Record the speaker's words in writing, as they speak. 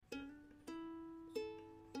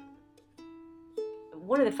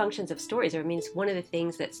one of the functions of stories, or it means one of the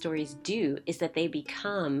things that stories do, is that they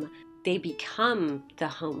become the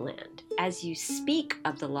homeland. As you speak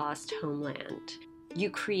of the lost homeland, you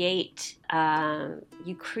create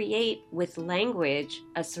with language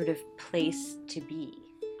a sort of place to be.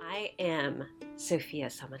 I am Sophia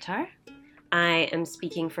Samatar. I am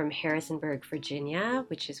speaking from Harrisonburg, Virginia,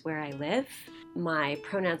 which is where I live. My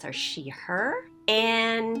pronouns are she, her,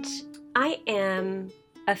 and I am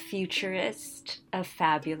a futurist, a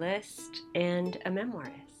fabulist, and a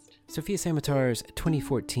memoirist. Sophia Samatar's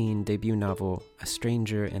 2014 debut novel, A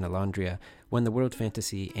Stranger in Alondria, won the World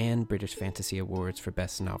Fantasy and British Fantasy Awards for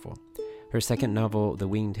Best Novel. Her second novel, The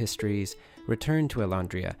Winged Histories, returned to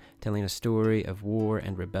Alondria, telling a story of war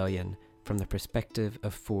and rebellion from the perspective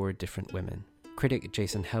of 4 different women. Critic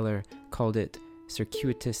Jason Heller called it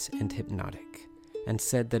circuitous and hypnotic, and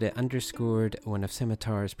said that it underscored one of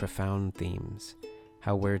Samatar's profound themes,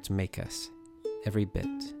 how words make us, every bit,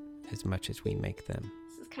 as much as we make them.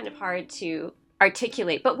 This is kind of hard to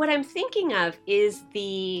articulate, but what I'm thinking of is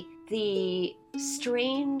the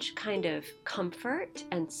strange kind of comfort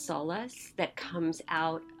and solace that comes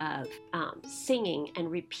out of singing and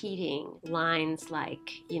repeating lines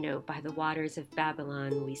like, by the waters of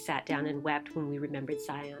Babylon, we sat down and wept when we remembered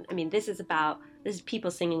Zion. I mean, this is people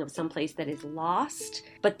singing of some place that is lost,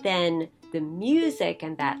 but then the music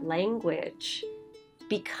and that language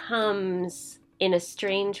becomes, in a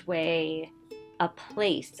strange way, a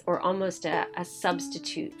place, or almost a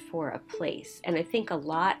substitute for a place. And I think a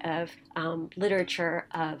lot of literature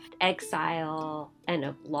of exile and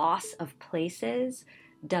of loss of places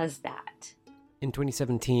does that. In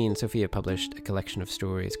 2017, Sophia published a collection of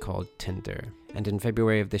stories called Tinder, and in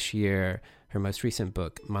February of this year, her most recent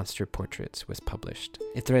book, Monster Portraits, was published.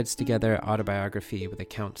 It threads together autobiography with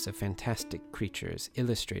accounts of fantastic creatures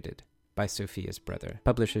illustrated by Sophia's brother.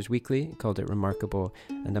 Publishers Weekly called it remarkable,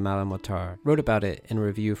 and Amala Motar wrote about it in a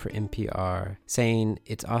review for NPR, saying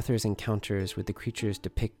its author's encounters with the creatures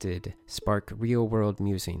depicted spark real-world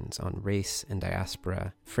musings on race and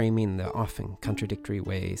diaspora, framing the often contradictory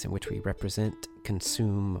ways in which we represent,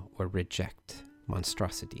 consume, or reject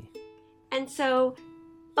monstrosity. And so,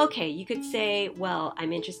 okay, you could say, well,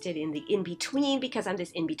 I'm interested in the in-between because I'm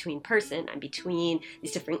this in-between person. I'm between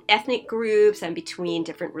these different ethnic groups. I'm between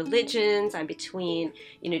different religions. I'm between,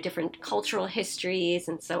 different cultural histories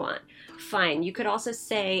and so on. Fine. You could also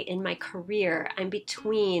say in my career, I'm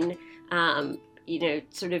between,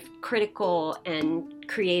 sort of critical and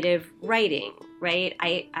creative writing, right?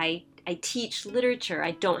 I teach literature.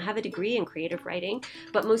 I don't have a degree in creative writing,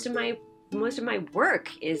 but most of my work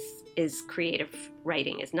is creative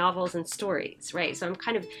writing, is novels and stories, right? So I'm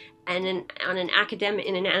kind of, in an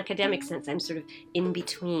academic sense, I'm sort of in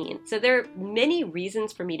between. So there are many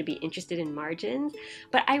reasons for me to be interested in margins,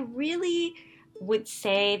 but I really would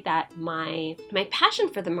say that my passion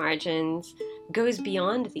for the margins goes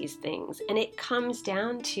beyond these things, and it comes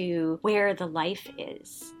down to where the life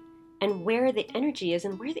is, and where the energy is,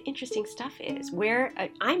 and where the interesting stuff is. Where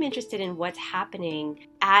I'm interested in what's happening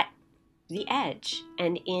at the edge,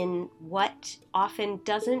 and in what often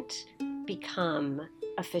doesn't become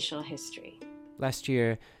official history. Last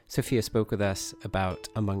year, Sophia spoke with us about,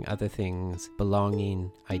 among other things,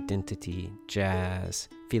 belonging, identity, jazz,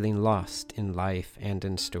 feeling lost in life and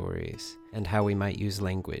in stories, and how we might use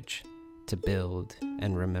language to build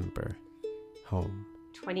and remember home.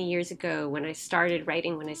 20 years ago, when I started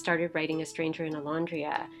writing A Stranger in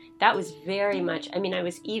Alondria, that was very much, I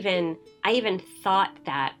even thought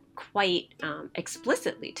that quite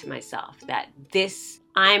explicitly to myself, that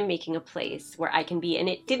I'm making a place where I can be, and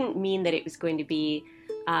it didn't mean that it was going to be,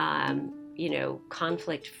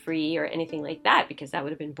 conflict free or anything like that, because that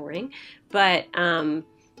would have been boring. But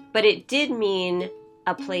it did mean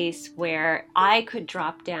a place where I could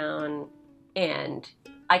drop down and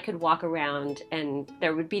I could walk around, and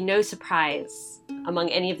there would be no surprise among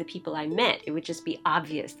any of the people I met. It would just be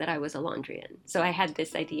obvious that I was a Alondrian. So I had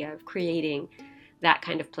this idea of creating that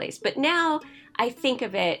kind of place. But now I think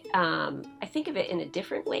of it in a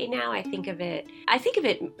different way now. I think of it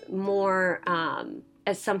more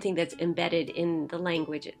as something that's embedded in the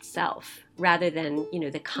language itself, rather than,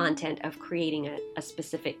 the content of creating a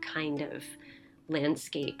specific kind of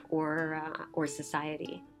landscape or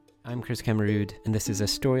society. I'm Chris Kamerud, and this is a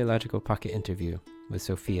Storylogical Pocket interview with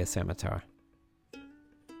Sophia Samatar.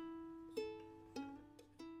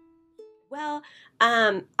 Well,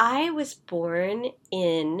 I was born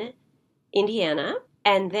in Indiana,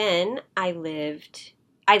 and then I lived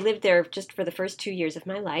I lived there just for the first 2 years of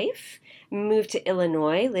my life, moved to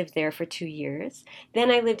Illinois, lived there for 2 years.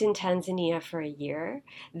 Then I lived in Tanzania for a year.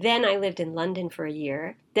 Then I lived in London for a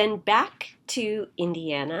year. Then back to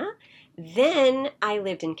Indiana. Then I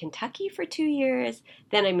lived in Kentucky for 2 years.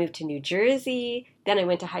 Then I moved to New Jersey. Then I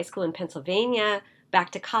went to high school in Pennsylvania,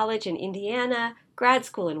 back to college in Indiana, grad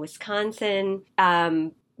school in Wisconsin.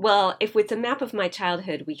 Well, if it's a map of my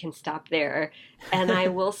childhood, we can stop there. And I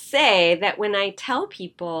will say that when I tell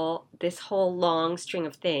people this whole long string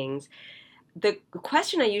of things, the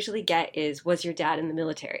question I usually get is, was your dad in the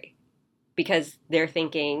military? Because they're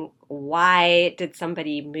thinking, why did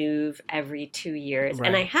somebody move every 2 years? Right.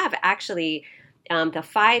 And I have actually, the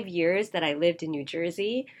 5 years that I lived in New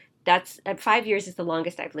Jersey, that's 5 years is the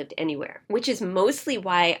longest I've lived anywhere, which is mostly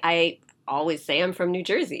why I always say I'm from New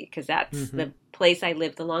Jersey, because that's the place I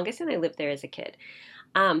lived the longest, and I lived there as a kid.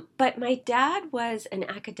 But my dad was an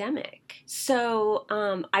academic. So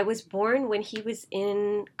I was born when he was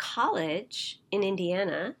in college in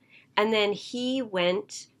Indiana, and then he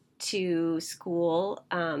went to school,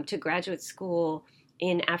 to graduate school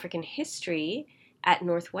in African history at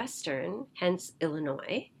Northwestern, hence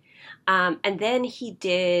Illinois. And then he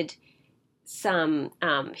did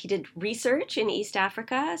research in East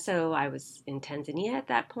Africa. So I was in Tanzania at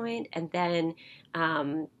that point. And then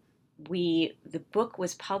the book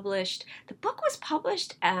was published. The book was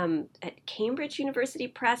published at Cambridge University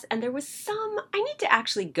Press, and there was I need to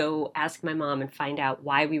actually go ask my mom and find out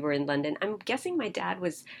why we were in London. I'm guessing my dad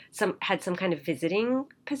had some kind of visiting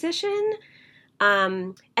position.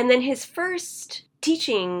 And then his first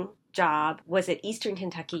teaching job was at Eastern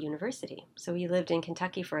Kentucky University. So he lived in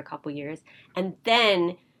Kentucky for a couple years. And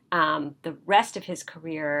then the rest of his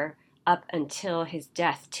career up until his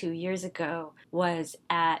death 2 years ago was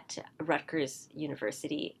at Rutgers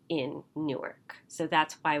University in Newark. So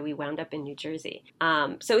that's why we wound up in New Jersey.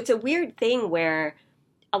 So it's a weird thing where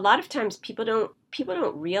a lot of times people don't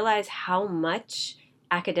realize how much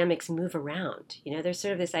academics move around. You know, there's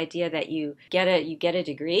sort of this idea that you get a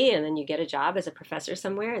degree and then you get a job as a professor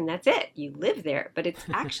somewhere and that's it. You live there. But it's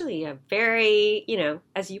actually a very,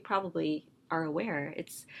 as you probably are aware,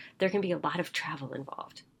 there can be a lot of travel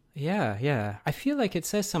involved. Yeah. I feel like it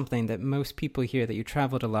says something that most people hear that you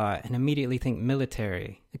traveled a lot and immediately think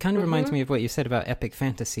military. It kind of reminds me of what you said about epic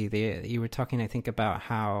fantasy. You were talking, I think, about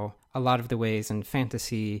how a lot of the ways in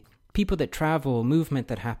fantasy, people that travel, movement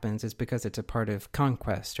that happens is because it's a part of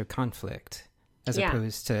conquest or conflict as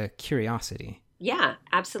opposed to curiosity. Yeah,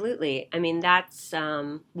 absolutely. I mean, that's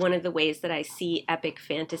one of the ways that I see epic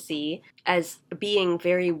fantasy as being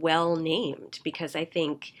very well named, because I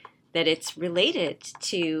think that it's related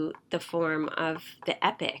to the form of the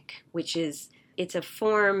epic, which is, it's a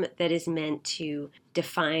form that is meant to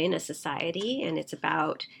define a society, and it's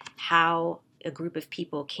about how a group of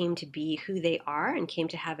people came to be who they are and came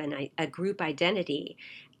to have a group identity.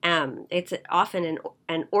 It's often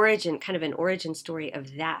an origin story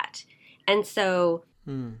of that. And so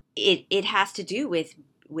it has to do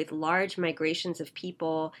with large migrations of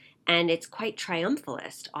people, and it's quite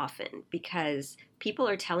triumphalist often, because people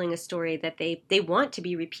are telling a story that they want to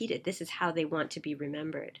be repeated. This is how they want to be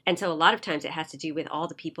remembered. And so a lot of times it has to do with all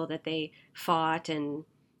the people that they fought and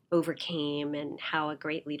overcame and how a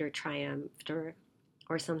great leader triumphed or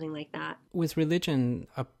something like that. Was religion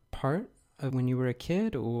a part of when you were a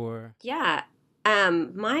kid, or? Yeah.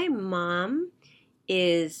 My mom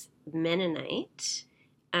is Mennonite,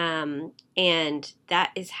 and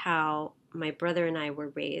that is how my brother and I were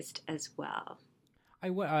raised as well.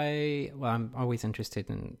 I'm always interested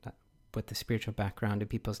in what the spiritual background of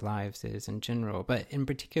people's lives is in general, but in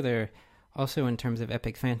particular, also in terms of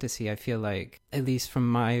epic fantasy, I feel like, at least from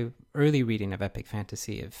my early reading of epic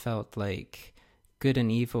fantasy, it felt like good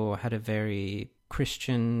and evil had a very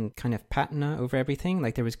Christian kind of patina over everything.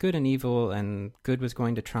 Like there was good and evil, and good was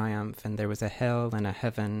going to triumph, and there was a hell and a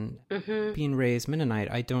heaven. Being raised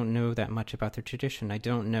Mennonite, I don't know that much about their tradition. I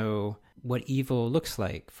don't know what evil looks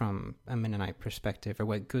like from a Mennonite perspective, or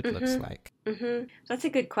what good looks like. That's a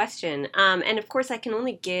good question. And of course, I can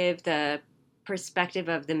only give the perspective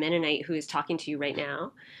of the Mennonite who is talking to you right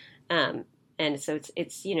now. And so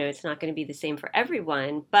it's not going to be the same for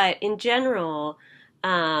everyone, but in general,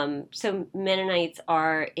 so Mennonites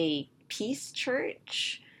are a peace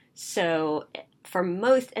church. So for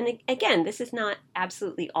most, and again, this is not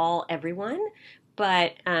absolutely everyone,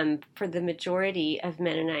 but for the majority of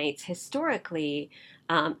Mennonites historically,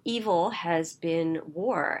 evil has been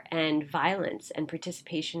war and violence and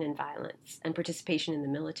participation in violence and participation in the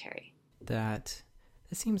military. That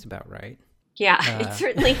seems about right. Yeah, it's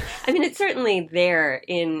certainly, I mean, it's certainly there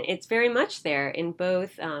it's very much there in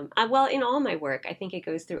both, well, in all my work. I think it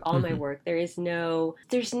goes through all my work. There's no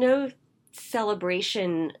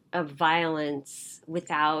celebration of violence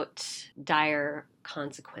without dire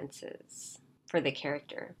consequences for the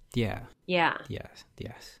character. Yeah. Yeah.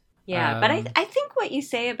 Yes. Yeah, but I think what you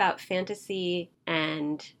say about fantasy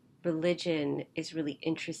and religion is really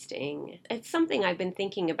interesting. It's something I've been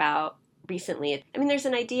thinking about recently. I mean, there's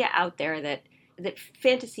an idea out there that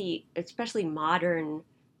fantasy, especially modern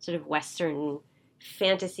sort of Western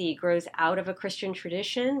fantasy, grows out of a Christian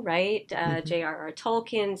tradition, right? J.R.R.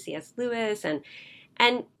 Tolkien, C.S. Lewis, and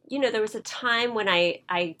you know, there was a time when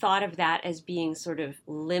I thought of that as being sort of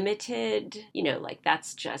limited, you know, like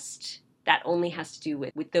that only has to do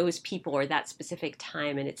with those people or that specific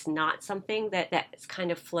time, and it's not something that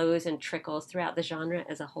kind of flows and trickles throughout the genre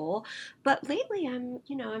as a whole. But lately I'm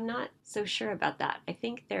not so sure about that. I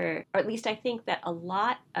think or at least I think that a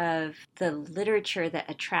lot of the literature that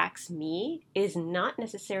attracts me is not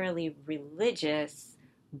necessarily religious,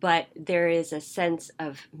 but there is a sense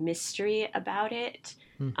of mystery about it.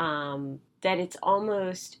 That it's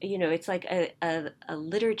almost, you know, it's like a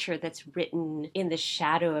literature that's written in the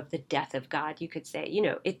shadow of the death of God, you could say. You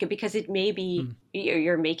know, because it may be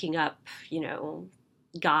you're making up, you know,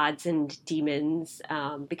 gods and demons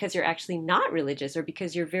because you're actually not religious, or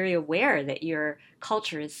because you're very aware that your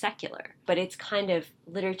culture is secular. But it's kind of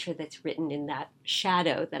literature that's written in that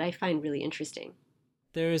shadow that I find really interesting.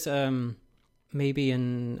 There's maybe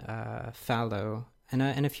in Fallow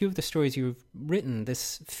and a few of the stories you've written,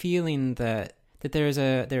 this feeling that there is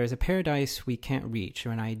a paradise we can't reach,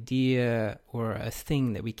 or an idea or a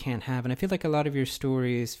thing that we can't have. And I feel like a lot of your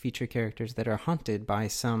stories feature characters that are haunted by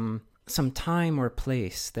some time or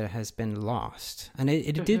place that has been lost. And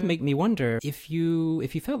it did make me wonder if you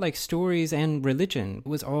felt like stories and religion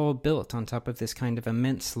was all built on top of this kind of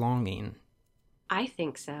immense longing. I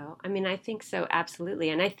think so. I mean, I think so,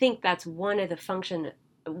 absolutely. And I think that's one of the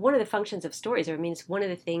functions of stories, or I mean, it's one of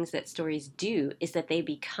the things that stories do, is that they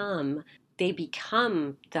become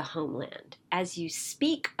the homeland. As you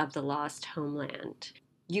speak of the lost homeland,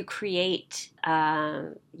 you create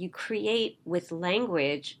with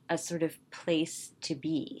language a sort of place to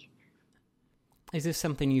be. Is this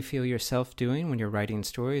something you feel yourself doing when you're writing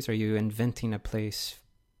stories? Are you inventing a place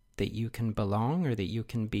that you can belong or that you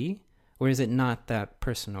can be? Or is it not that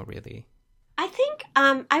personal, really? I think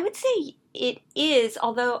I would say it is,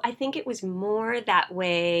 although I think it was more that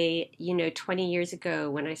way, you know, 20 years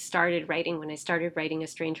ago when I started writing A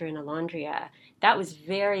Stranger in Alondria. That was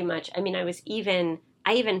very much, I mean, I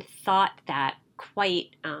even thought that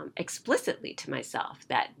quite explicitly to myself,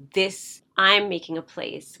 that I'm making a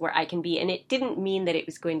place where I can be. And it didn't mean that it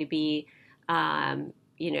was going to be,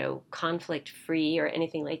 you know, conflict free or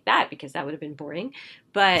anything like that, because that would have been boring.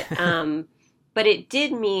 But, but it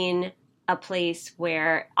did mean a place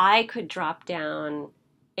where I could drop down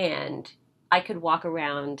and I could walk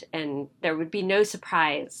around and there would be no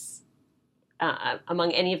surprise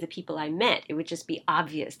among any of the people I met. It would just be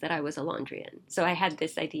obvious that I was a Londrian. So I had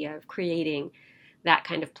this idea of creating that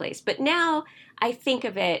kind of place. But now I think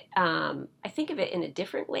of it in a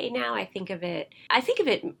different way now. I think of it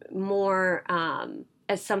more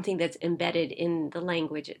as something that's embedded in the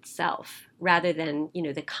language itself, rather than, you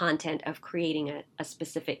know, the content of creating a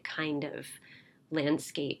specific kind of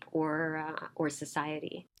landscape or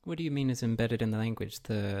society. What do you mean is embedded in the language?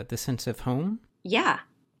 The sense of home? Yeah.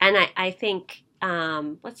 And I think,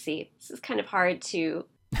 let's see, this is kind of hard to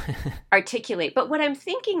articulate, but what I'm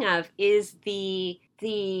thinking of is the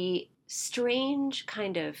strange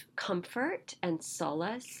kind of comfort and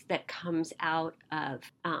solace that comes out of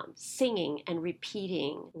singing and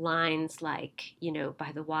repeating lines like, you know,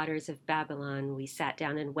 by the waters of Babylon, we sat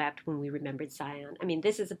down and wept when we remembered Zion. I mean,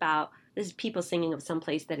 this is people singing of some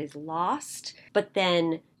place that is lost, but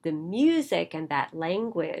then the music and that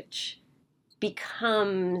language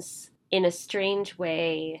becomes, in a strange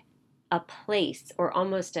way, a place, or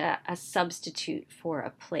almost a substitute for a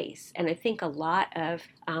place. And I think a lot of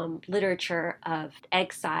literature of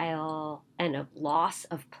exile and of loss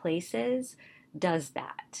of places does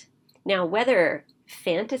that. Now, whether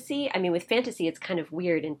fantasy, I mean, with fantasy, it's kind of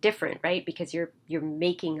weird and different, right? Because you're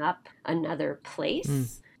making up another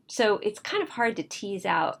place. So it's kind of hard to tease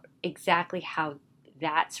out exactly how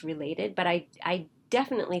that's related. But I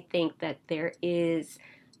definitely think that there is,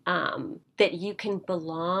 that you can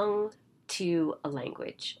belong to a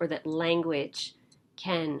language, or that language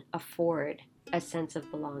can afford a sense of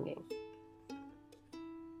belonging.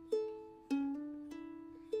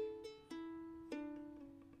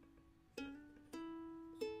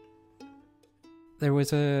 There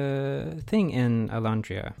was a thing in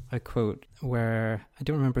Alondria, a quote where, I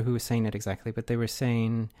don't remember who was saying it exactly, but they were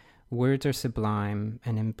saying, "Words are sublime,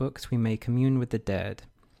 and in books we may commune with the dead.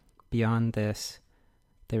 Beyond this,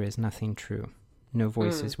 there is nothing true. No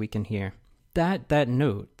voices we can hear." That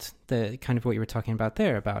note, the kind of what you were talking about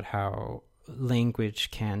there, about how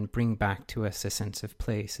language can bring back to us a sense of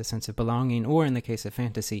place, a sense of belonging, or in the case of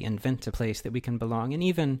fantasy, invent a place that we can belong. And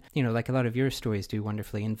even, like a lot of your stories do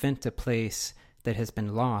wonderfully, invent a place that has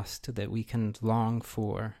been lost that we can long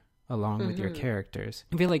for along with your characters.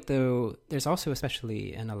 I feel like, though, there's also,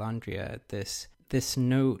 especially in Alondria, this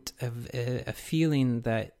note of a feeling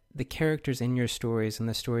that the characters in your stories and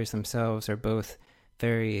the stories themselves are both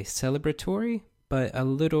very celebratory, but a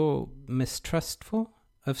little mistrustful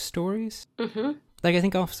of stories. Like, I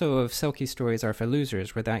think also of Selkie stories are for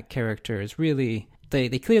losers, where that character is really, they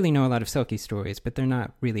clearly know a lot of Selkie stories, but they're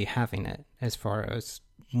not really having it as far as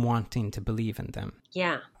wanting to believe in them.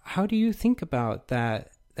 Yeah. How do you think about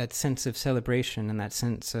that sense of celebration and that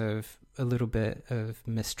sense of a little bit of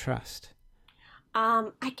mistrust?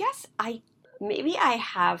 I guess maybe I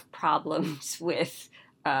have problems with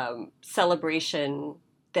celebration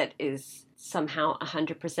that is somehow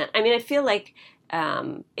 100%. I mean, I feel like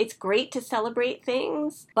it's great to celebrate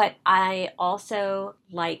things, but I also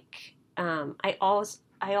like, I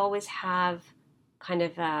always have kind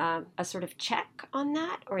of a sort of check on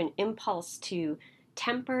that, or an impulse to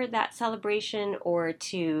temper that celebration, or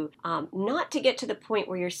to not to get to the point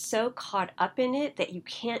where you're so caught up in it that you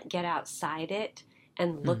can't get outside it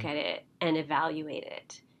and look at it and evaluate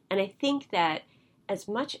it. And I think that as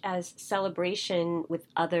much as celebration with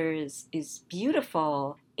others is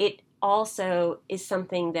beautiful, it also is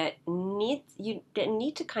something that need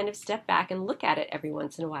to kind of step back and look at it every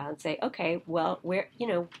once in a while and say, okay, well, where,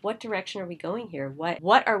 what direction are we going here?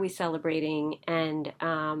 What are we celebrating? And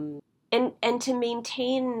to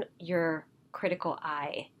maintain your critical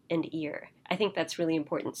eye and ear. I think that's really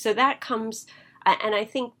important. So that comes, and I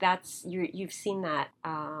think that's, you've seen that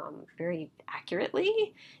very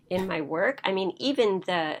accurately in my work. I mean, even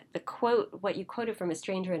the quote, what you quoted from A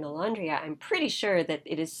Stranger in Alondria, I'm pretty sure that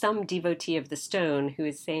it is some devotee of the stone who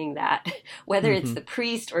is saying that, whether it's the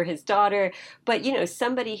priest or his daughter, but,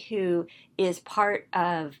 somebody who is part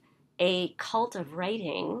of a cult of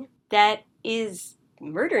writing that is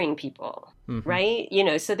murdering people, right?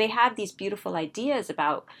 So they have these beautiful ideas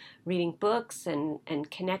about reading books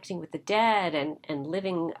and connecting with the dead and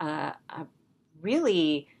living a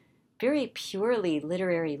really very purely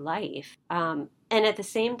literary life. And at the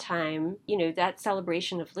same time, that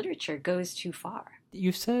celebration of literature goes too far.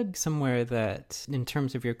 You said somewhere that in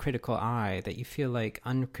terms of your critical eye, that you feel like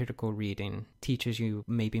uncritical reading teaches you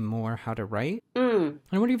maybe more how to write.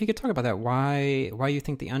 I wonder if you could talk about that, why you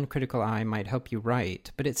think the uncritical eye might help you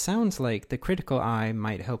write. But it sounds like the critical eye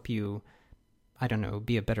might help you, I don't know,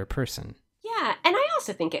 be a better person. Yeah, and I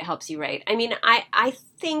also think it helps you write. I mean, I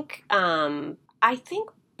think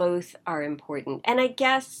both are important. And I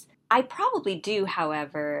guess I probably do,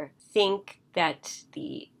 however, think that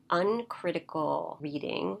the uncritical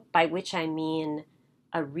reading, by which I mean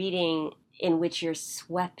a reading in which you're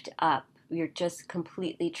swept up, you're just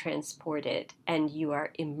completely transported, and you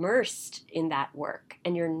are immersed in that work,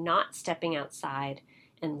 and you're not stepping outside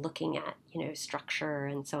and looking at, structure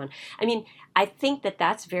and so on. I mean, I think that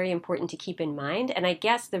that's very important to keep in mind. And I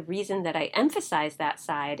guess the reason that I emphasize that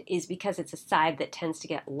side is because it's a side that tends to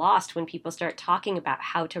get lost when people start talking about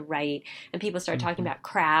how to write and people start talking about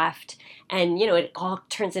craft. And, it all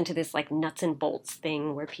turns into this like nuts and bolts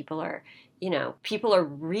thing where people are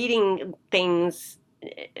reading things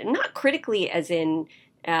not critically as in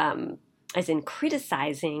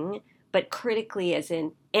criticizing, but critically as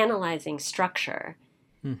in analyzing structure.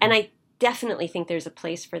 And I definitely think there's a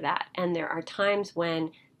place for that. And there are times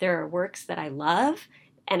when there are works that I love,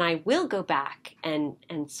 and I will go back and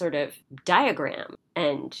sort of diagram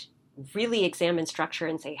and really examine structure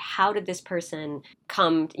and say, how did this person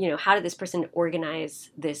how did this person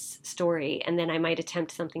organize this story? And then I might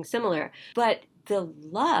attempt something similar. But the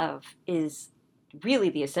love is really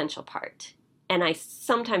the essential part. And I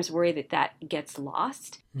sometimes worry that gets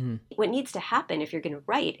lost. What needs to happen if you're going to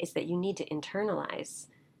write is that you need to internalize.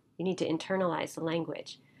 You need to internalize the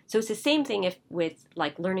language. So it's the same thing with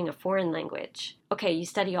like learning a foreign language. Okay, you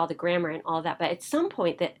study all the grammar and all that, but at some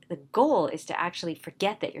point that the goal is to actually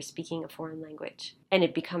forget that you're speaking a foreign language and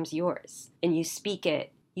it becomes yours. And you speak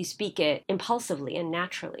it impulsively and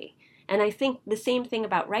naturally. And I think the same thing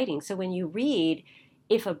about writing. So when you read,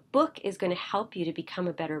 if a book is going to help you to become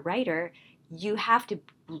a better writer, you have to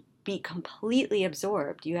be completely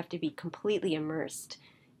absorbed. You have to be completely immersed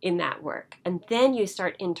in that work. And then you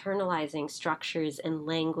start internalizing structures and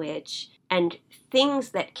language and things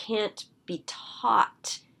that can't be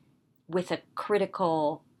taught with a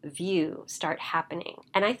critical view start happening.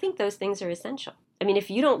 And I think those things are essential. I mean, if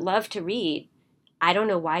you don't love to read, I don't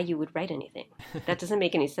know why you would write anything. That doesn't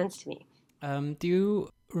make any sense to me. Do you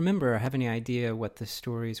remember or have any idea what the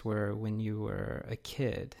stories were when you were a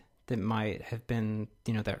kid that might have been,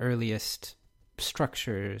 the earliest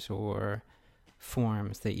structures or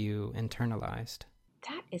forms that you internalized?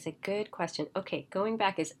 That is a good question. Okay, going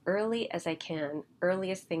back as early as I can,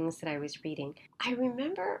 earliest things that I was reading. I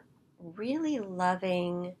remember really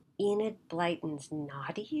loving Enid Blyton's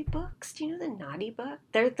Naughty books. Do you know the Naughty book?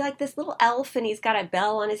 They're like this little elf and he's got a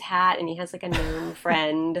bell on his hat and he has like a gnome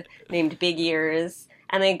friend named Big Ears.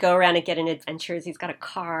 And they go around and get in adventures. He's got a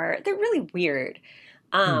car. They're really weird.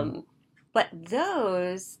 But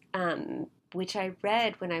those, which I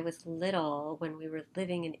read when I was little, when we were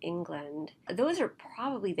living in England, those are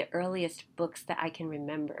probably the earliest books that I can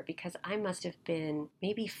remember because I must have been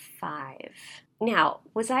maybe 5. Now,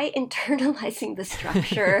 was I internalizing the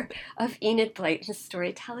structure of Enid Blyton's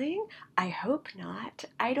storytelling? I hope not.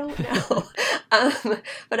 I don't know.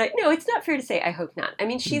 But no, it's not fair to say I hope not. I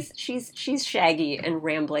mean, she's shaggy and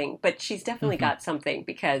rambling, but she's definitely got something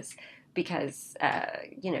because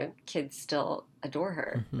kids still adore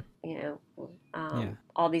her,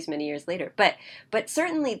 all these many years later. But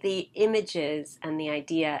certainly the images and the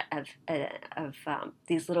idea of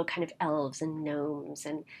these little kind of elves and gnomes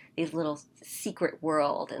and these little secret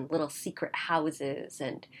world and little secret houses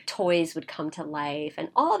and toys would come to life and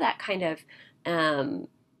all that kind of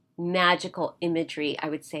magical imagery, I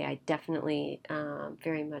would say I definitely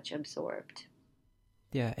very much absorbed.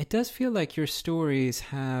 Yeah, it does feel like your stories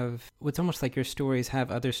it's almost like your stories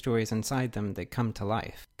have other stories inside them that come to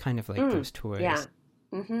life, kind of like those toys. Yeah.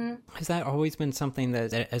 Mm-hmm. Has that always been something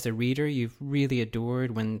that, as a reader, you've really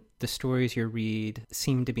adored when the stories you read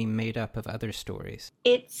seem to be made up of other stories?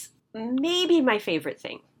 It's maybe my favorite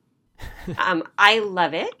thing. I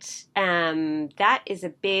love it. That is a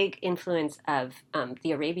big influence of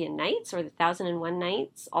the Arabian Nights or the 1001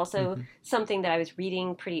 Nights. Also something that I was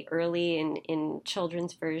reading pretty early in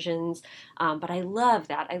children's versions. But I love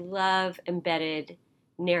that. I love embedded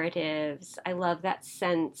narratives. I love that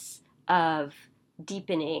sense of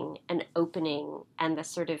deepening and opening and the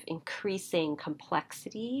sort of increasing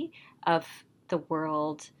complexity of the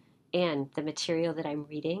world and the material that I'm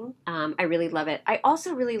reading. I really love it. I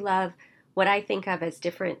also really love what I think of as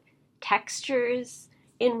different textures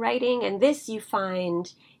in writing. And this you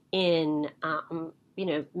find in,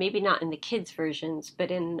 maybe not in the kids' versions,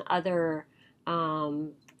 but in other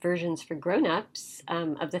versions for grown-ups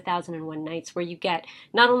of the 1001 Nights, where you get,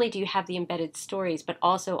 not only do you have the embedded stories, but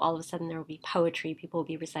also all of a sudden there will be poetry. People will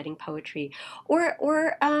be reciting poetry. Or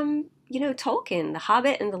Tolkien, The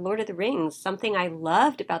Hobbit and The Lord of the Rings. Something I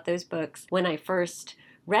loved about those books when I first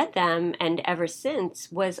read them and ever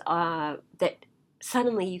since was that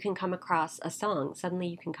suddenly you can come across a song. Suddenly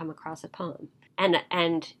you can come across a poem.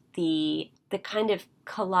 And the kind of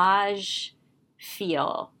collage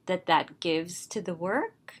feel that gives to the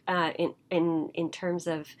work in terms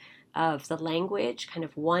of the language, kind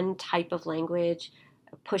of one type of language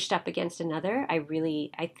pushed up against another.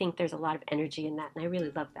 I think there's a lot of energy in that, and I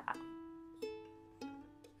really love that.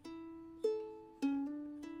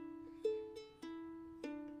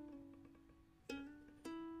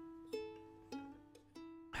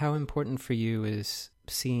 How important for you is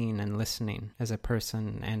seeing and listening as a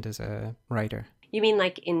person and as a writer? You mean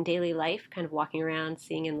like in daily life, kind of walking around,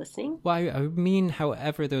 seeing and listening? Well, I mean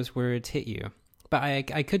however those words hit you. But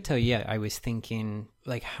I could tell you, I was thinking,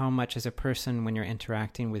 like, how much as a person when you're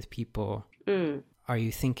interacting with people, are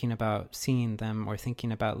you thinking about seeing them or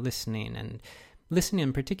thinking about listening? And listening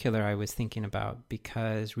in particular, I was thinking about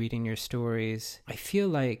because reading your stories, I feel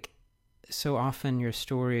like so often your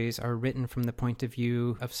stories are written from the point of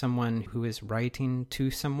view of someone who is writing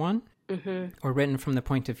to someone, or written from the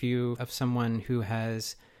point of view of someone who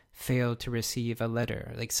has failed to receive a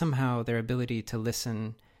letter. Like somehow their ability to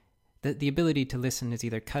listen, the ability to listen is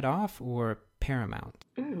either cut off or paramount.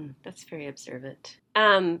 That's very observant.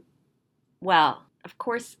 Well, of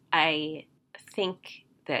course, I think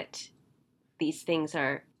that these things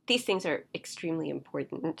are extremely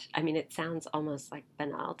important. I mean, it sounds almost like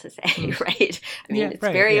banal to say, right? I mean, it's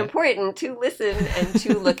very important to listen and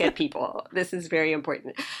to look at people. This is very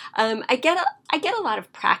important. I get a lot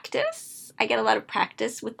of practice. I get a lot of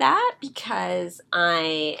practice with that because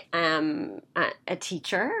I am a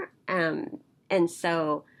teacher. And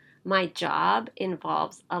so my job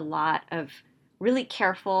involves a lot of really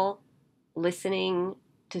careful listening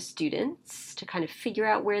to students to kind of figure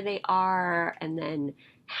out where they are and then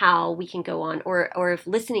how we can go on, or if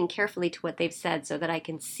listening carefully to what they've said so that I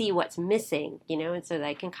can see what's missing, and so that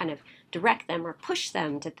I can kind of direct them or push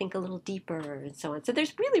them to think a little deeper and so on. So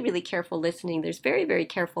there's really, really careful listening. There's very, very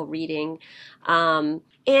careful reading. And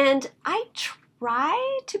I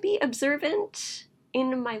try to be observant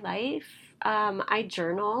in my life. I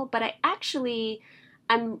journal, but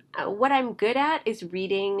what I'm good at is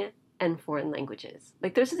reading and foreign languages.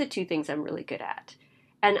 Like those are the two things I'm really good at.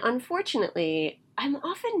 And unfortunately, I'm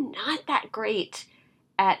often not that great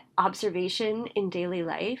at observation in daily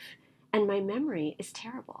life, and my memory is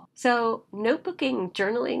terrible. So notebooking,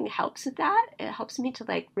 journaling helps with that. It helps me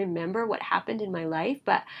to remember what happened in my life,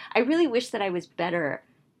 but I really wish that I was better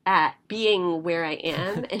at being where I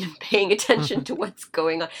am and paying attention to what's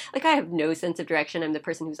going on. Like I have no sense of direction. I'm the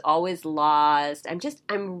person who's always lost.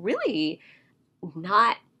 I'm really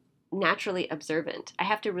not naturally observant. I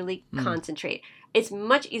have to really concentrate. It's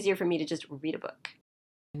much easier for me to just read a book.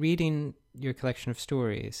 Reading your collection of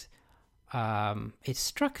stories, it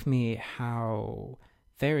struck me how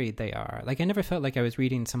varied they are. Like I never felt like I was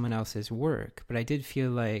reading someone else's work, but I did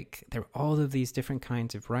feel like there were all of these different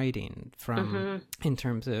kinds of writing from in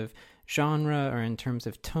terms of genre or in terms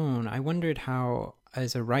of tone. I wondered how,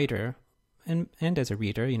 as a writer and as a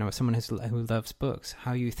reader, someone who loves books,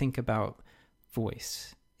 how you think about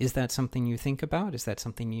voice. Is that something you think about? Is that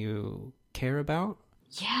something you care about?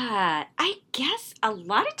 Yeah, I guess a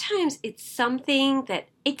lot of times it's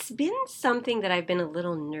been something that I've been a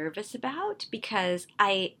little nervous about because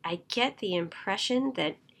I get the impression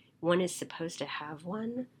that one is supposed to have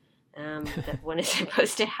one, that one is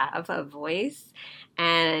supposed to have a voice,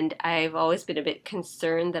 and I've always been a bit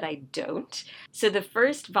concerned that I don't. So the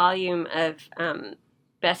first volume of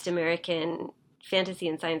Best American Fantasy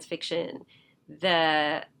and Science Fiction,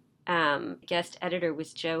 the guest editor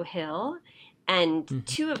was Joe Hill, and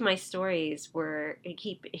two of my stories were,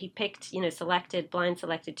 he picked, blind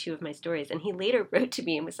selected two of my stories, and he later wrote to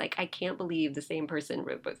me and was like, I can't believe the same person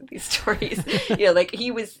wrote both of these stories.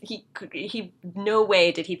 No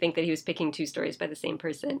way did he think that he was picking two stories by the same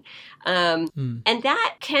person. And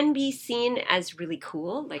that can be seen as really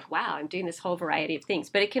cool, like, wow, I'm doing this whole variety of things,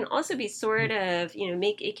 but it can also be sort of,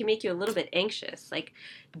 it can make you a little bit anxious, like,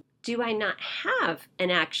 do I not have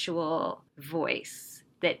an actual voice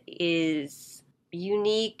that is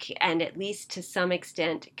unique and at least to some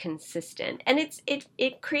extent consistent? And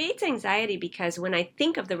it creates anxiety because when I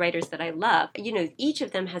think of the writers that I love, each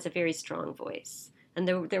of them has a very strong voice and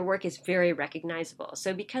their work is very recognizable.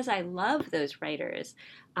 So because I love those writers,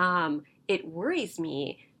 it worries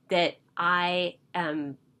me that I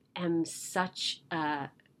am such a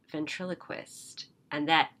ventriloquist and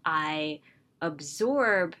that I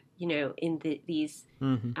absorb in these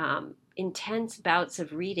intense bouts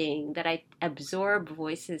of reading, that I absorb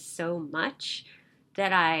voices so much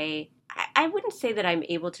that I wouldn't say that I'm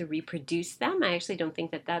able to reproduce them. I actually don't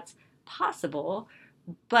think that that's possible.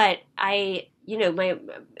 But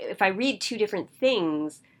if I read two different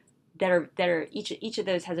things that are each of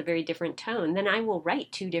those has a very different tone, then I will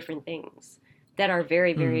write two different things that are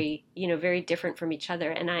very, very, very different from each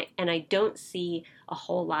other. And I don't see a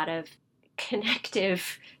whole lot of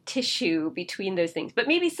connective tissue between those things, but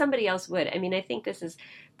maybe somebody else would. I mean, I think this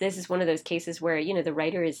is one of those cases where the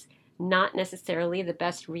writer is not necessarily the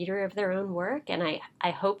best reader of their own work, and I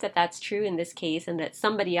hope that that's true in this case, and that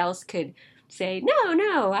somebody else could say,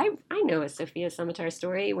 no, I know a Sofia Samatar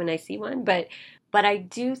story when I see one, but I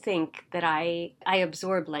do think that I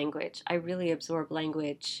absorb language. I really absorb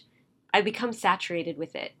language. I become saturated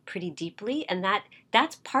with it pretty deeply, and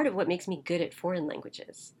that's part of what makes me good at foreign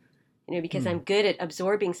languages. Because I'm good at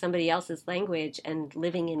absorbing somebody else's language and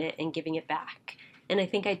living in it and giving it back. And I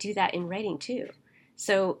think I do that in writing too.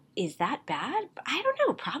 So is that bad? I don't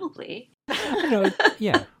know, probably.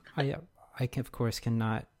 Yeah. I of course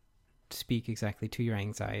cannot speak exactly to your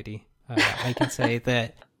anxiety. I can say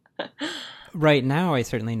that right now I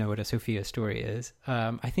certainly know what a Sofia story is.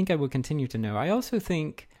 I think I will continue to know. I also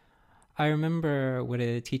think I remember what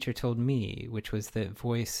a teacher told me, which was that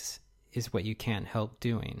voice is what you can't help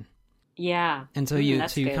doing. Yeah. And so you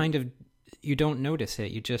kind of, you don't notice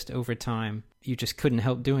it. You just, over time, you just couldn't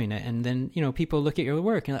help doing it. And then, people look at your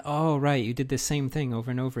work and like, oh, right, you did the same thing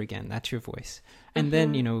over and over again. That's your voice. And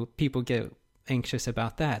then, people get anxious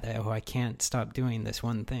about that. Oh, I can't stop doing this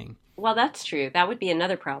one thing. Well, that's true. That would be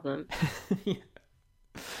another problem.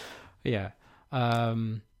 Yeah.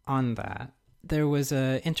 On that, there was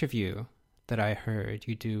an interview that I heard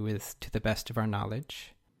you do with To the Best of Our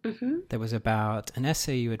Knowledge. That was about an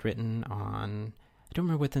essay you had written on I don't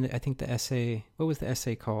remember I think the essay, what was the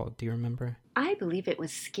essay called? Do you remember? I believe it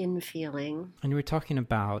was Skin Feeling. And you were talking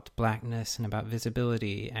about Blackness and about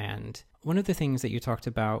visibility. And one of the things that you talked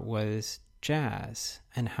about was jazz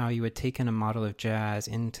and how you had taken a model of jazz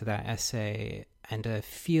into that essay and a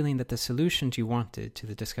feeling that the solutions you wanted to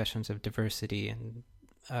the discussions of diversity and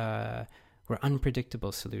were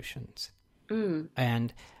unpredictable solutions.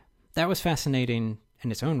 And that was fascinating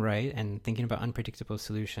in its own right, and thinking about unpredictable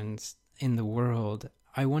solutions in the world.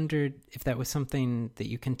 I wondered if that was something that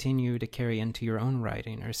you continue to carry into your own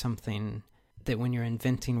writing, or something that when you're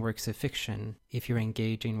inventing works of fiction, if you're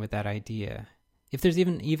engaging with that idea. If there's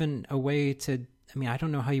even a way to, I mean, I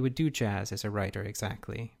don't know how you would do jazz as a writer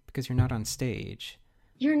exactly, because you're not on stage.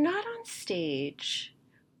 You're not on stage,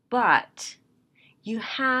 but you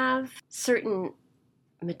have certain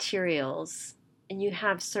materials and you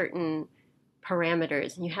have certain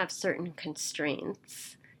parameters and you have certain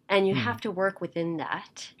constraints, and you have to work within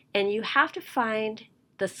that, and you have to find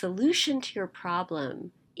the solution to your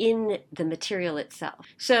problem in the material itself.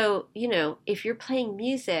 So, if you're playing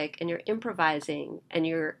music and you're improvising and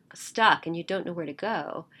you're stuck and you don't know where to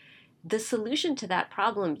go, the solution to that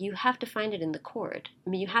problem, you have to find it in the chord. I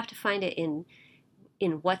mean, you have to find it in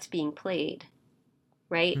what's being played,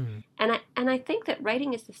 right? And I think that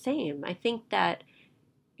writing is the same. I think that,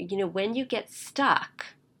 when you get stuck,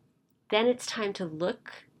 then it's time to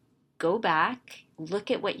go back, look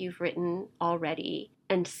at what you've written already,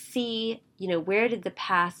 and see, where did the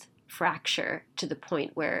path fracture to the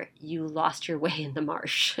point where you lost your way in the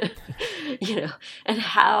marsh, and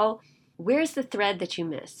where's the thread that you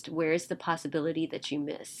missed? Where's the possibility that you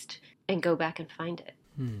missed? And go back and find it.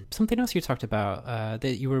 Something else you talked about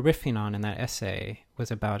that you were riffing on in that essay was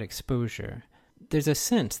about exposure. There's a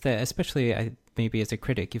sense that, especially maybe as a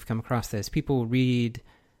critic, you've come across this, people read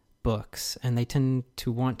books and they tend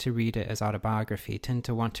to want to read it as autobiography, tend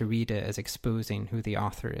to want to read it as exposing who the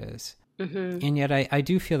author is. And yet I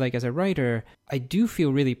do feel like as a writer, I do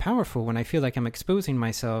feel really powerful when I feel like I'm exposing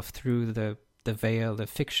myself through the veil of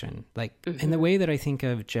fiction. Like in the way that I think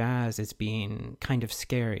of jazz as being kind of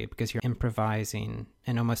scary, because you're improvising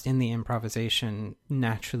and almost in the improvisation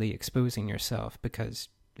naturally exposing yourself because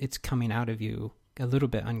it's coming out of you a little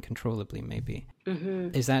bit uncontrollably maybe.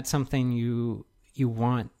 Is that something you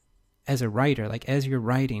want as a writer? Like as you're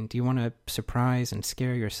writing, do you want to surprise and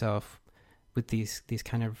scare yourself with these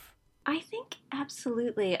kind of... I think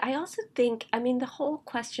absolutely. I also think, the whole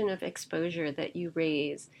question of exposure that you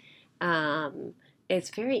raise is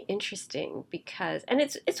very interesting because, and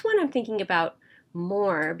it's one I'm thinking about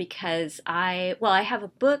more because I have a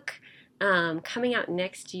book coming out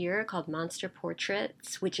next year called Monster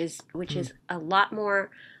Portraits, which is a lot more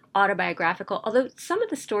autobiographical, although some of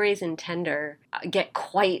the stories in Tender get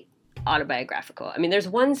quite autobiographical. There's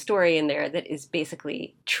one story in there that is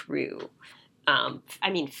basically true.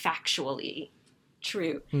 Factually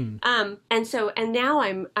true. And now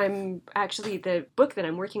I'm actually, the book that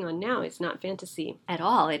I'm working on now is not fantasy at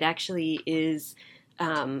all. It actually is,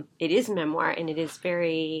 it is memoir, and it's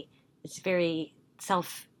very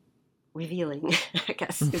self-revealing, I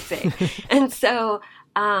guess you could say. And so,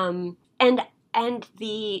 and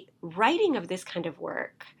the writing of this kind of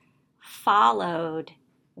work followed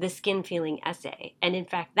the Skin Feeling essay. And in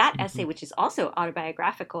fact, that essay, which is also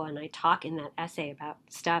autobiographical, and I talk in that essay about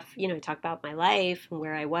stuff, I talk about my life and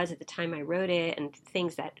where I was at the time I wrote it and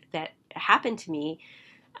things that happened to me.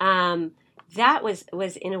 That was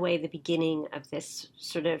in a way the beginning of this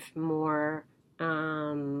sort of more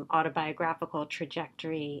autobiographical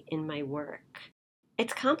trajectory in my work.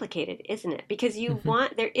 It's complicated, isn't it? Because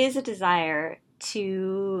there is a desire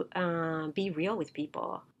to be real with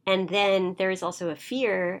people. And then there is also a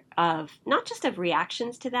fear of not just of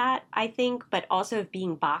reactions to that, I think, but also of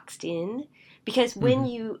being boxed in. Because when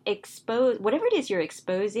you expose whatever it is you're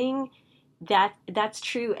exposing, that's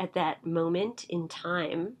true at that moment in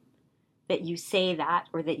time that you say that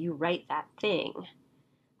or that you write that thing.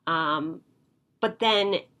 But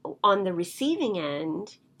then on the receiving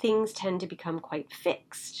end, things tend to become quite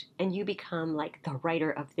fixed, and you become like the writer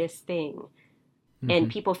of this thing.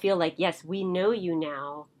 And people feel like, yes, we know you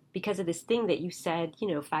now because of this thing that you said,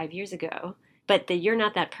 5 years ago, but that you're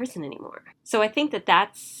not that person anymore. So I think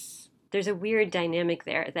there's a weird dynamic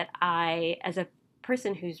there that I, as a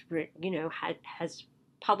person who's, has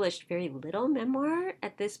published very little memoir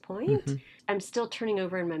at this point, I'm still turning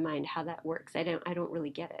over in my mind how that works. I don't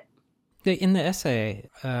really get it. In the essay,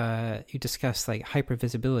 you discuss like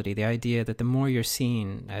hypervisibility, the idea that the more you're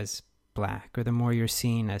seen as Black, or the more you're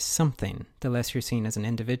seen as something, the less you're seen as an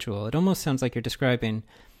individual. It almost sounds like you're describing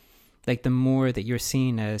Like the more that you're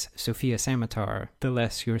seen as Sofia Samatar, the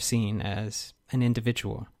less you're seen as an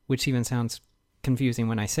individual, which even sounds confusing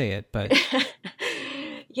when I say it, but...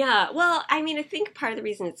 Yeah, well, I mean, I think part of the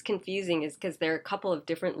reason it's confusing is because there are a couple of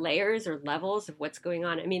different layers or levels of what's going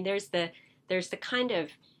on. I mean, there's the kind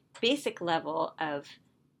of basic level of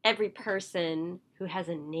every person who has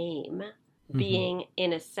a name being,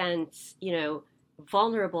 in a sense,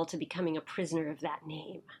 vulnerable to becoming a prisoner of that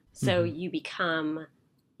name. So you become,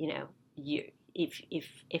 you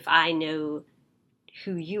if I know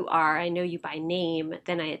who you are, I know you by name,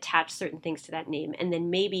 then I attach certain things to that name, and then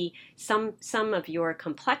maybe some of your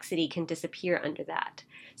complexity can disappear under that.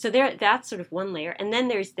 So that's sort of one layer, and then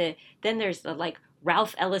there's the like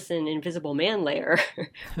Ralph Ellison Invisible Man layer,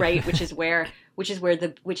 right? which is the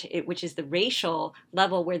racial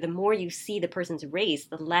level, where the more you see the person's race,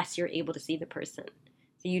 the less you're able to see the person.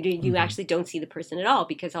 So you actually don't see the person at all,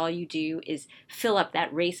 because all you do is fill up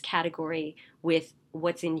that race category with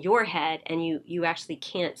what's in your head, and you actually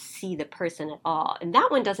can't see the person at all. And that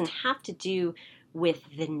one doesn't have to do with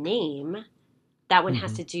the name. That one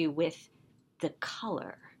has to do with the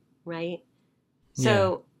color, right?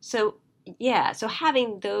 So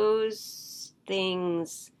having those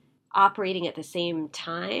things operating at the same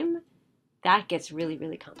time, that gets really,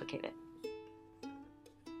 really complicated.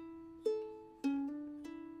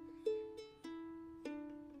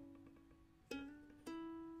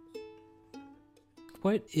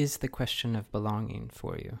 What is the question of belonging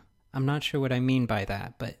for you? I'm not sure what I mean by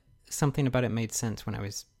that, but something about it made sense when I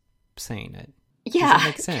was saying it.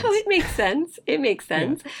 Yeah, does it make sense? No, it makes sense. It makes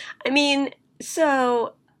sense. Yeah. I mean,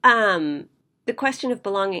 so the question of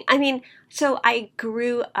belonging. I mean, so I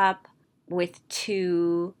grew up with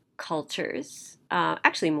two cultures,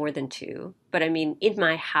 actually more than two. But I mean, in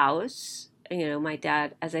my house, my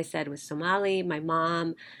dad, as I said, was Somali. My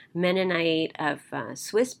mom, Mennonite of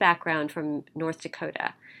Swiss background from North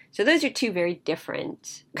Dakota. So those are two very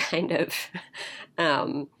different kind of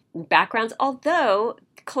backgrounds, although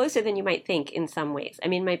closer than you might think in some ways. I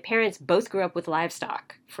mean, my parents both grew up with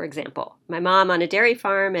livestock, for example. My mom on a dairy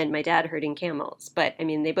farm and my dad herding camels. But, I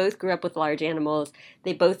mean, they both grew up with large animals.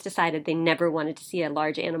 They both decided they never wanted to see a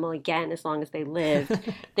large animal again as long as they lived.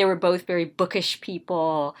 They were both very bookish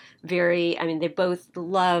people, they both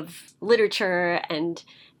love literature and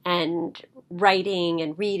writing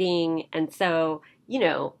and reading. And so,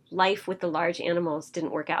 life with the large animals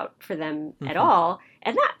didn't work out for them at all.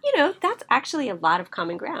 And that, that's actually a lot of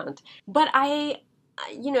common ground. But I,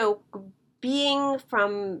 being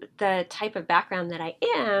from the type of background that I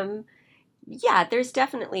am, yeah, there's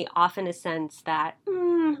definitely often a sense that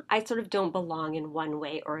I sort of don't belong in one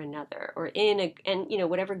way or another, or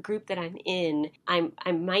whatever group that I'm in, I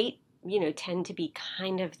might, tend to be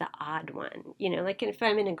kind of the odd one. Like if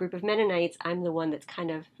I'm in a group of Mennonites, I'm the one that's kind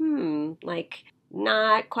of, like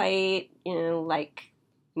not quite, like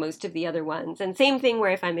most of the other ones. And same thing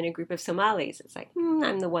where if I'm in a group of Somalis, it's like,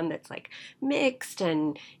 I'm the one that's like mixed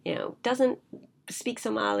and, doesn't speak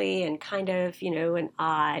Somali and kind of, an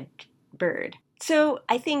odd bird. So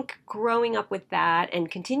I think growing up with that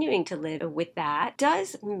and continuing to live with that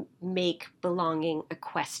does make belonging a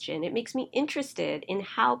question. It makes me interested in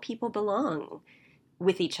how people belong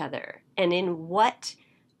with each other, and in what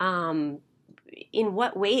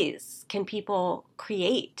ways can people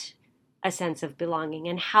create a sense of belonging,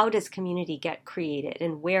 and how does community get created,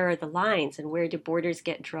 and where are the lines, and where do borders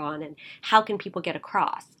get drawn, and how can people get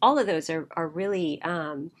across? All of those are really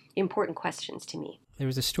important questions to me. There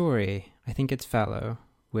was a story, I think it's Fallow,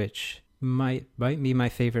 which might be my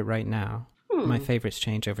favorite right now. My favorites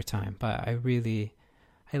change over time, but I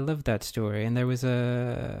love that story. And there was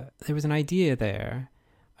an idea there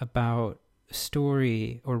about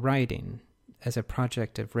story or writing as a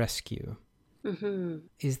project of rescue. Mm-hmm.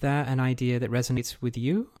 Is that an idea that resonates with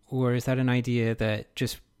you, or is that an idea that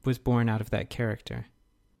just was born out of that character?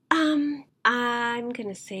 I'm going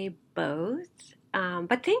to say both.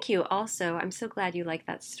 But thank you also. I'm so glad you like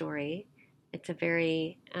that story. It's a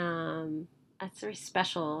very, that's very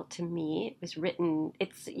special to me. It was written,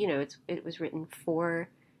 it was written for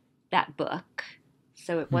that book.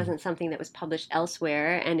 So it wasn't something that was published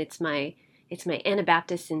elsewhere. And it's my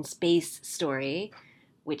Anabaptists in Space story,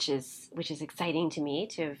 which is exciting to me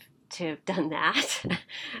to have done that.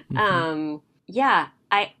 I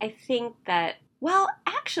think that, well,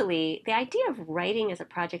 actually, the idea of writing as a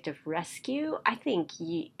project of rescue, I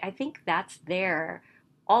think that's there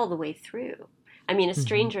all the way through. I mean, A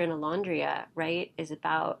Stranger in Alondria, right, is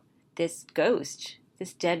about this ghost,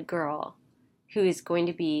 this dead girl who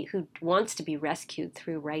wants to be rescued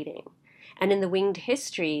through writing. And in the Winged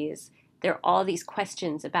Histories, there are all these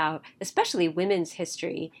questions about, especially women's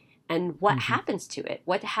history and what happens to it,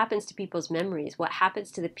 what happens to people's memories, what happens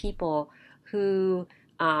to the people who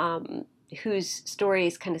whose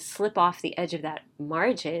stories kind of slip off the edge of that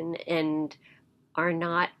margin and are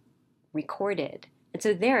not recorded. And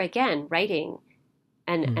so there again, writing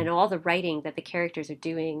and all the writing that the characters are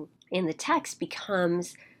doing in the text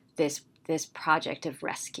becomes this project of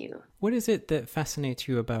rescue. What is it that fascinates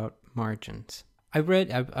you about margins?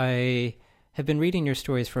 I have been reading your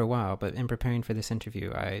stories for a while, but in preparing for this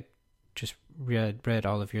interview, I just read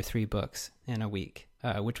all of your 3 books in a week,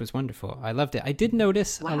 which was wonderful. I loved it. I did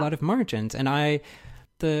notice a lot of margins, and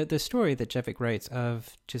the story that Jevick writes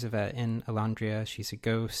of Jizavette in Elandria, she's a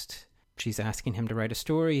ghost. She's asking him to write a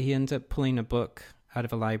story. He ends up pulling a book out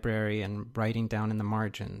of a library and writing down in the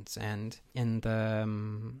margins. And in the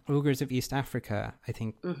Ogres of East Africa, I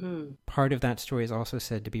think part of that story is also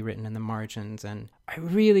said to be written in the margins. And I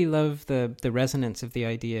really love the resonance of the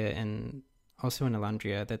idea, and also in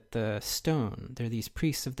Elandria, that the stone, they're these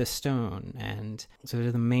priests of the stone, and so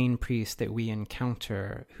they're the main priest that we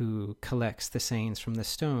encounter who collects the sayings from the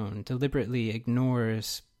stone, deliberately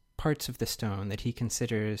ignores parts of the stone that he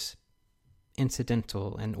considers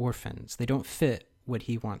incidental and orphans. They don't fit what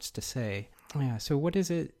he wants to say. Yeah, so what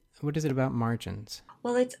is it about margins?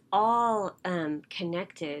 Well, it's all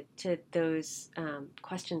connected to those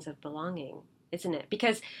questions of belonging, isn't it?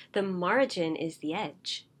 Because the margin is the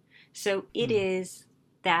edge. So it is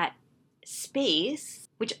that space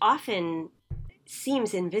which often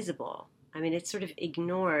seems invisible. I mean, it's sort of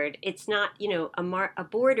ignored. It's not, a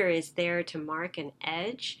border is there to mark an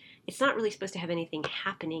edge. It's not really supposed to have anything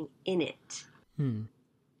happening in it.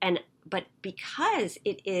 But because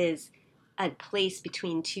it is a place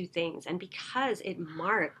between two things, and because it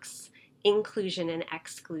marks inclusion and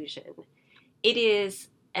exclusion, it is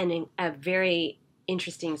a very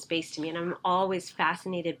interesting space to me, and I'm always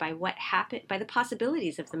fascinated by by the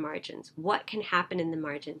possibilities of the margins. What can happen in the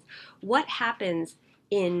margins? What happens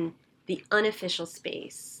in the unofficial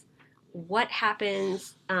space? What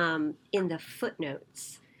happens in the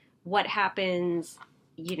footnotes? What happens,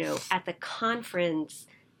 at the conference?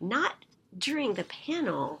 Not during the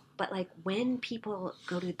panel, but like when people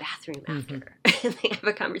go to the bathroom after and they have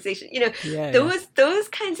a conversation. Those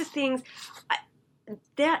kinds of things.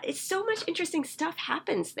 That is so much interesting stuff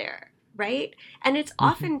happens there, right? And it's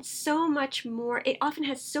often so much more, it often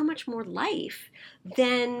has so much more life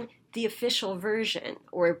than the official version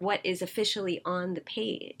or what is officially on the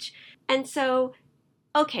page. And so,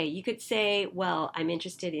 okay, you could say, well, I'm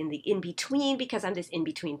interested in the in-between because I'm this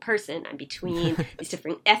in-between person. I'm between these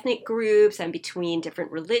different ethnic groups. I'm between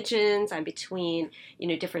different religions. I'm between,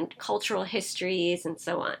 different cultural histories and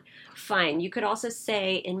so on. Fine. You could also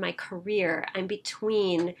say in my career, I'm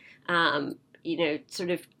between, sort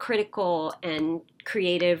of critical and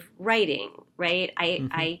creative writing, right?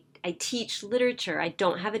 I teach literature. I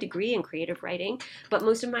don't have a degree in creative writing, but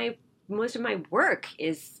most of my work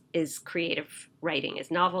is creative writing, is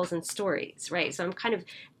novels and stories, right? So I'm kind of,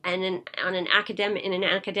 in an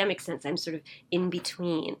academic sense, I'm sort of in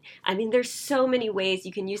between. I mean, there's so many ways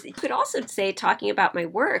you can use it. You could also say, talking about my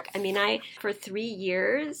work, I mean, I, for 3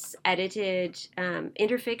 years, edited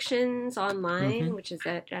Interfictions Online, which is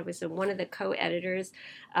I was one of the co-editors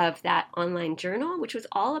of that online journal, which was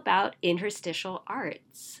all about interstitial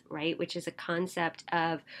arts, right? Which is a concept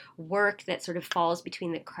of work that sort of falls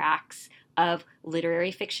between the cracks of literary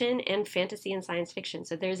fiction and fantasy and science fiction.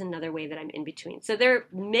 So there's another way that I'm in between. So there are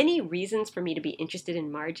many reasons for me to be interested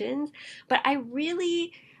in margins, but I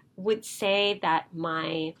really would say that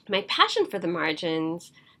my passion for the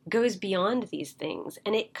margins goes beyond these things,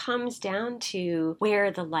 and it comes down to where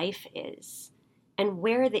the life is and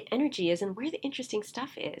where the energy is and where the interesting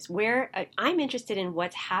stuff is, where I'm interested in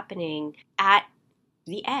what's happening at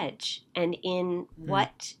the edge and in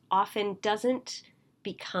what often doesn't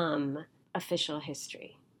become official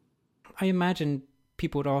history. I imagine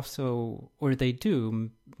people would also, or they do,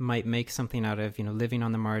 might make something out of, living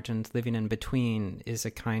on the margins, living in between is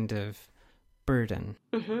a kind of burden.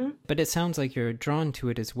 But it sounds like you're drawn to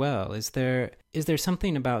it as well. Is there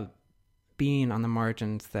something about being on the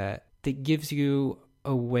margins that gives you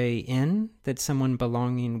a way in that someone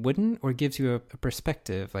belonging wouldn't, or gives you a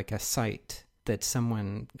perspective, like a sight that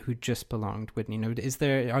someone who just belonged wouldn't?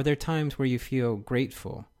 Are there times where you feel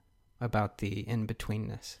grateful about the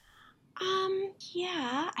in-betweenness?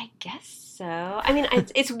 Yeah, I guess so. I mean,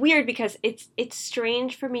 it's weird because it's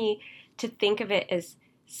strange for me to think of it as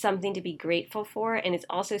something to be grateful for, and it's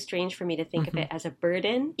also strange for me to think of it as a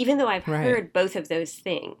burden, even though I've heard both of those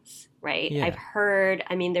things, right? Yeah. I've heard,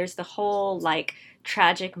 I mean, there's the whole like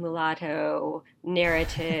tragic mulatto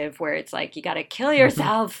narrative where it's like you got to kill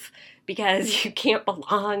yourself because you can't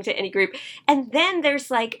belong to any group. And then there's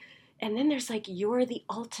like you're the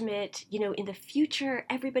ultimate, you know, in the future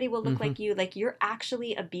everybody will look like you, like you're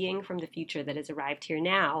actually a being from the future that has arrived here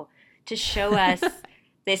now to show us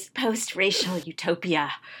this post-racial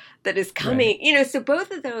utopia that is coming. You know, so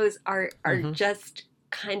both of those are just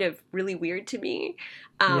kind of really weird to me.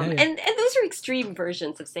 And those are extreme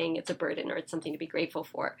versions of saying it's a burden or it's something to be grateful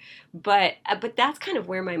for. But that's kind of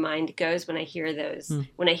where my mind goes when I hear those,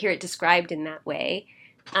 when I hear it described in that way.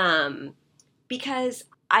 Because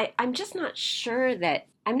I'm just not sure that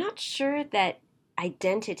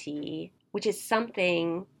identity, which is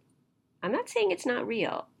something, I'm not saying it's not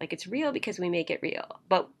real. Like it's real because we make it real,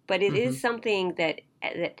 but it is something that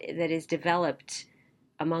is developed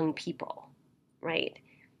among people, right?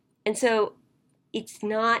 And so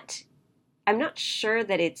I'm not sure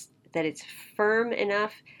that it's firm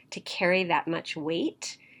enough to carry that much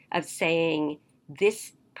weight of saying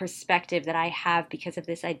this perspective that I have because of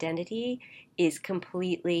this identity is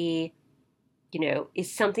completely, you know,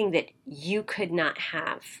 is something that you could not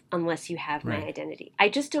have unless you have my identity. I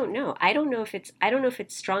just don't know. I don't know if it's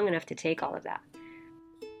strong enough to take all of that.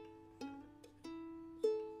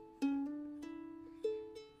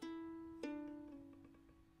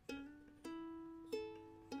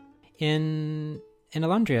 In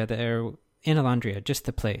Elandria, just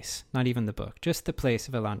the place, not even the book, just the place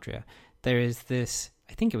of Elandria, there is this,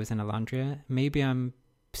 I think it was in Elandria, maybe I'm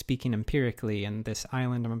speaking empirically in this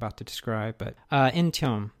island I'm about to describe, but in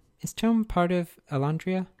Tiom. Is Tiom part of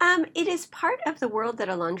Elandria? It is part of the world that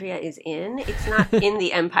Elandria is in. It's not in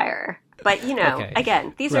the Empire. But, you know,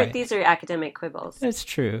 again, these are academic quibbles. That's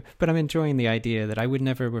true. But I'm enjoying the idea that I would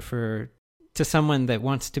never refer to someone that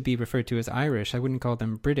wants to be referred to as Irish. I wouldn't call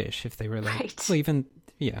them British if they were like, well, even,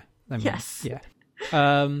 yeah. I mean, yes. Yeah.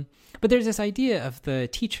 But there's this idea of the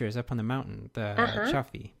teachers up on the mountain, the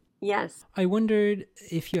Chafi. Yes. I wondered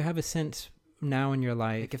if you have a sense now in your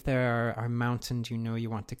life, if there are mountains you know you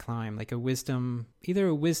want to climb, like a wisdom, either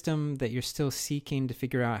a wisdom that you're still seeking to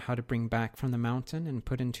figure out how to bring back from the mountain and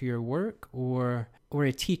put into your work, or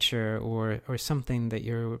a teacher or something that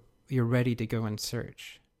you're ready to go and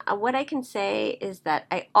search. What I can say is that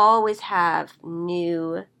I always have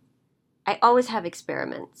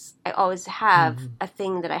experiments. I always have a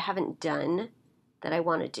thing that I haven't done that I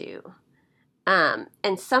want to do.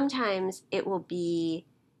 And sometimes it will be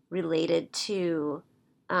related to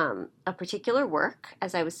a particular work,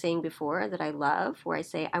 as I was saying before, that I love, where I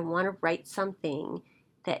say I want to write something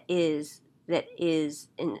that is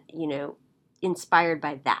inspired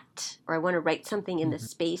by that, or I want to write something in the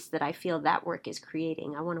space that I feel that work is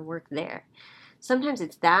creating. I want to work there. Sometimes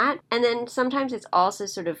it's that, and then sometimes it's also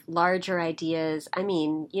sort of larger ideas. I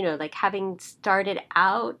mean, you know, like having started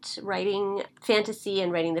out writing fantasy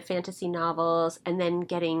and writing the fantasy novels, and then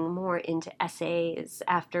getting more into essays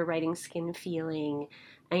after writing Skin Feeling,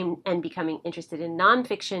 and becoming interested in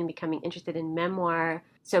nonfiction, becoming interested in memoir,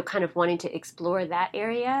 so kind of wanting to explore that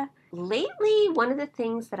area. Lately, one of the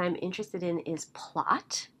things that I'm interested in is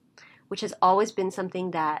plot, which has always been something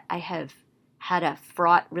that I have had a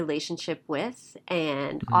fraught relationship with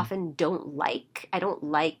and often don't like. I don't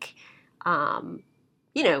like,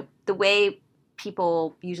 the way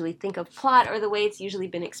people usually think of plot, or the way it's usually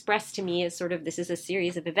been expressed to me as sort of this is a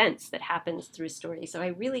series of events that happens through a story. So I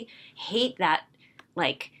really hate that,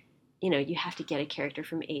 like, you have to get a character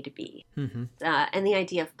from A to B. And the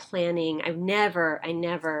idea of planning, I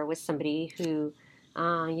never was somebody who,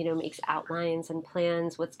 makes outlines and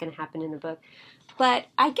plans what's going to happen in the book. But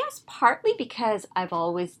I guess partly because I've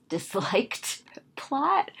always disliked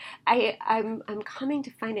plot, I'm coming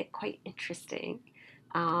to find it quite interesting,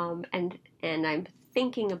 and I'm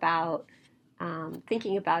thinking about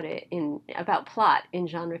about plot in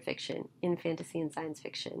genre fiction, in fantasy and science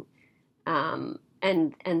fiction,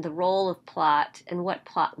 and the role of plot and what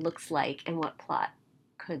plot looks like and what plot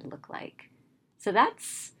could look like. So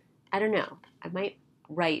that's, I don't know, I might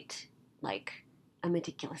write like a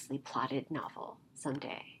meticulously plotted novel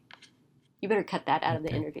someday. You better cut that out of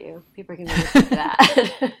the interview. People are going to listen to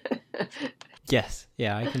that. Yes.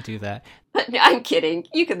 Yeah, I can do that. No, I'm kidding.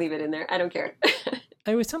 You can leave it in there. I don't care.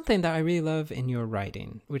 There was something that I really love in your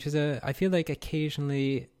writing, which is I feel like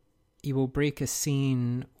occasionally you will break a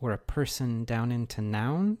scene or a person down into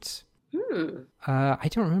nouns. I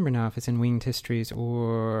don't remember now if it's in Winged Histories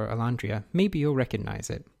or Elandria. Maybe you'll recognize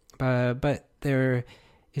it. But there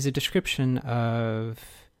is a description of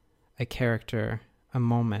a character a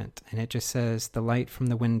moment, and it just says, the light from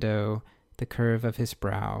the window, the curve of his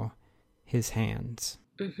brow, his hands.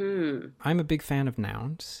 Mm-hmm. I'm a big fan of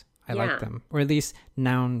nouns. I Yeah. like them, or at least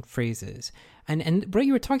noun phrases. And what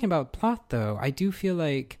you were talking about plot, though, I do feel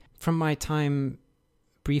like from my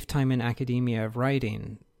brief time in academia of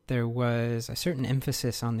writing, there was a certain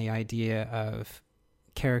emphasis on the idea of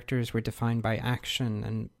characters were defined by action,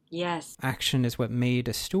 and Yes. action is what made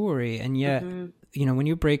a story. And yet, Mm-hmm. when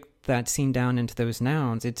you break that scene down into those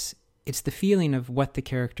nouns, it's the feeling of what the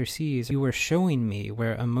character sees. You are showing me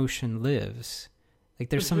where emotion lives. Like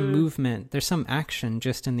there's some movement, there's some action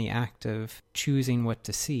just in the act of choosing what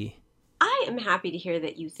to see. I am happy to hear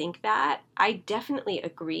that you think that. I definitely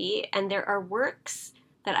agree. And there are works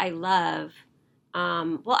that I love.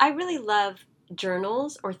 Well, I really love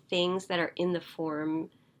journals or things that are in the form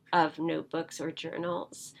of notebooks or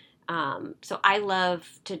journals. So I love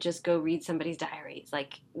to just go read somebody's diaries,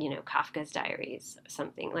 like, Kafka's diaries,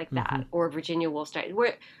 something like that, or Virginia Woolf's diaries,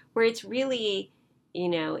 where it's really,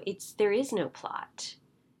 there is no plot.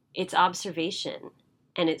 It's observation,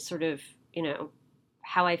 and it's sort of,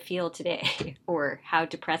 how I feel today or how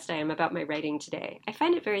depressed I am about my writing today. I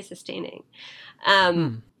find it very sustaining.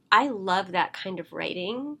 I love that kind of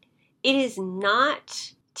writing. It is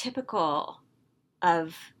not typical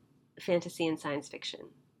of fantasy and science fiction,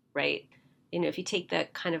 right? If you take the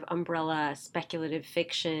kind of umbrella speculative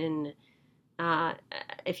fiction,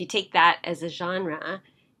 if you take that as a genre,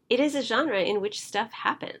 it is a genre in which stuff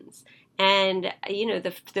happens. And,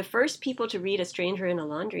 the first people to read A Stranger in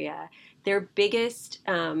Alondria, their biggest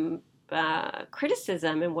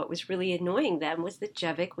criticism and what was really annoying them was that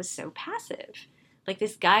Jevick was so passive. Like,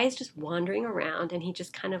 this guy is just wandering around and he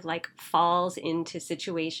just kind of like falls into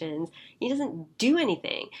situations. He doesn't do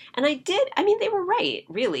anything. And they were right,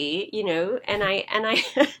 really, and I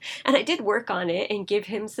and I did work on it and give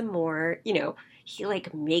him some more, he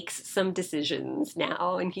like makes some decisions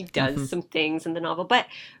now and he does some things in the novel.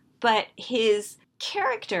 But his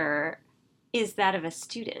character is that of a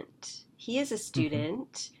student. He is a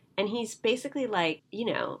student, and he's basically like,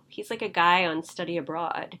 he's like a guy on study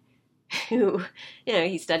abroad who,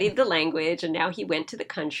 he studied the language and now he went to the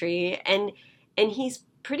country, and he's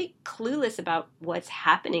pretty clueless about what's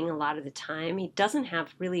happening a lot of the time. He doesn't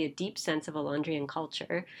have really a deep sense of Alondrian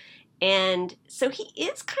culture. And so he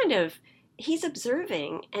is he's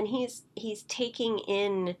observing, and he's taking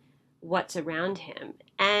in what's around him.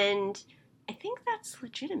 And I think that's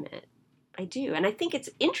legitimate. I do. And I think it's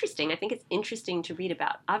interesting. I think it's interesting to read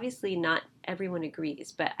about. Obviously, not everyone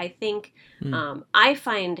agrees, but I think I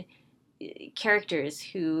find characters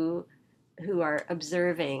who are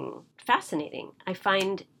observing fascinating. I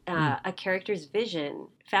find a character's vision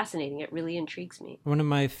fascinating. It really intrigues me. One of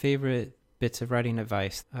my favorite bits of writing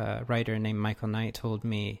advice, a writer named Michael Knight told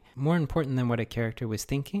me, more important than what a character was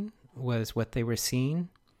thinking was what they were seeing.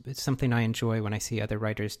 It's something I enjoy when I see other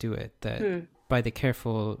writers do it, that by the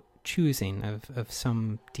careful choosing of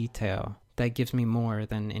some detail, that gives me more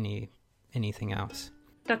than anything else.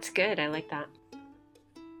 That's good. I like that.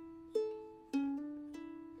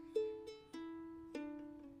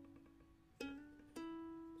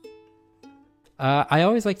 I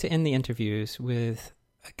always like to end the interviews with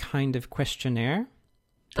a kind of questionnaire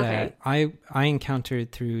that I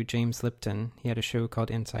encountered through James Lipton. He had a show called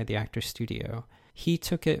Inside the Actor's Studio. He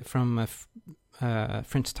took it from a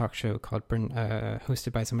French talk show called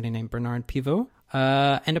hosted by somebody named Bernard Pivot.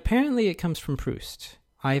 And apparently it comes from Proust.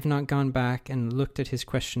 I have not gone back and looked at his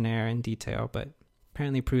questionnaire in detail, but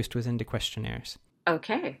apparently Proust was into questionnaires.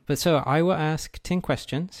 Okay. But so I will ask 10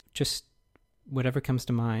 questions. Just whatever comes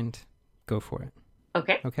to mind, go for it.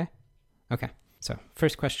 Okay. Okay. So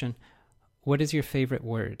first question, what is your favorite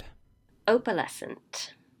word?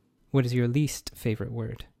 Opalescent. What is your least favorite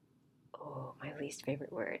word? Oh, my least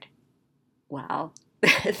favorite word. Wow.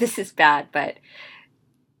 This is bad, but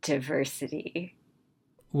diversity.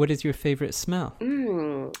 What is your favorite smell?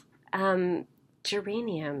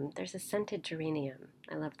 Geranium. There's a scented geranium.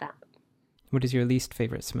 I love that. What is your least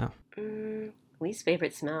favorite smell? Least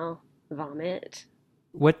favorite smell? Vomit.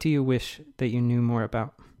 What do you wish that you knew more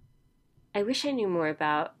about? I wish I knew more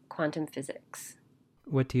about quantum physics.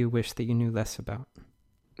 What do you wish that you knew less about?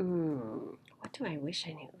 What do I wish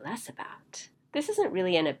I knew less about? This isn't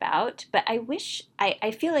really an about, but I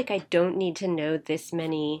feel like I don't need to know this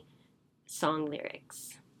many song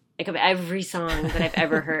lyrics. Like of every song that I've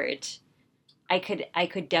ever heard. I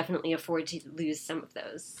could definitely afford to lose some of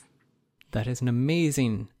those. That is an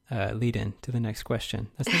amazing lead-in to the next question.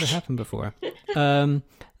 That's never happened before.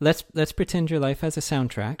 Let's pretend your life has a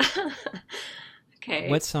soundtrack. Okay.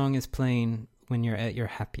 What song is playing when you're at your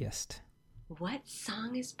happiest? What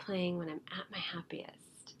song is playing when I'm at my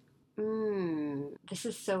happiest? This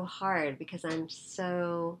is so hard because I'm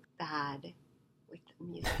so bad with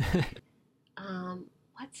music.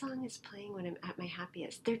 What song is playing when I'm at my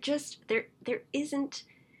happiest? There isn't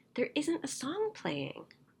a song playing.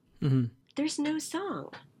 Mm-hmm. There's no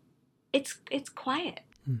song. It's quiet.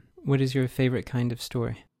 What is your favorite kind of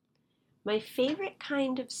story? My favorite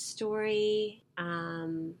kind of story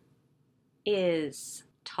is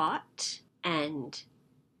taut and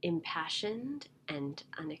impassioned and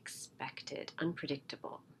unexpected,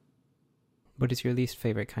 unpredictable. What is your least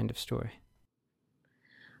favorite kind of story?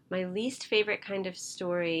 My least favorite kind of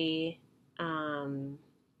story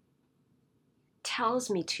tells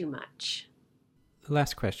me too much. The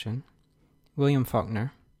last question. William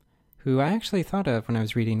Faulkner, who I actually thought of when I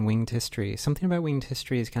was reading Winged History. Something about Winged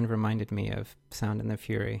History has kind of reminded me of Sound and the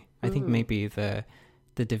Fury. I think maybe the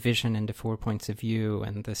division into 4 points of view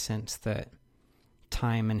and the sense that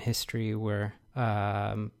time and history were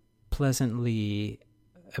pleasantly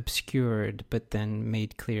obscured but then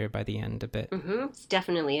made clear by the end a bit. It's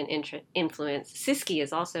definitely an influence. Siski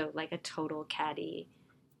is also like a total caddy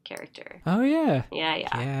character. Oh, yeah.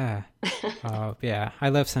 Yeah. Oh, yeah. I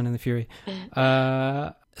love Sound and the Fury.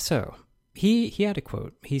 So, he had a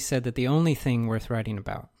quote. He said that the only thing worth writing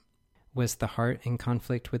about was the heart in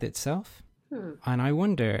conflict with itself. And I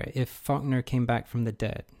wonder if Faulkner came back from the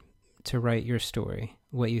dead to write your story,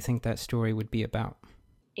 what you think that story would be about.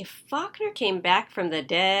 If Faulkner came back from the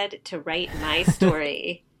dead to write my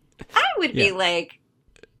story, I would be like,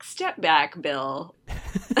 step back, Bill.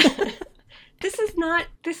 This is not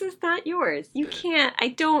yours. You can't. I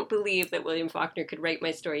don't believe that William Faulkner could write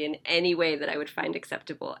my story in any way that I would find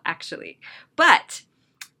acceptable, actually. But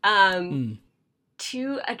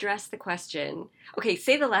to address the question, okay,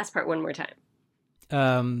 say the last part one more time.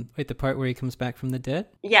 Wait, the part where he comes back from the dead?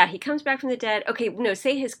 Yeah, he comes back from the dead. Okay, no,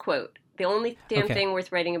 say his quote. The only damn thing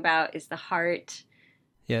worth writing about is the heart.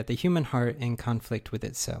 Yeah, the human heart in conflict with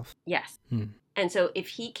itself. Yes. And so if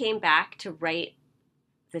he came back to write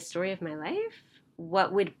the story of my life,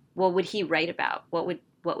 what would he write about? What would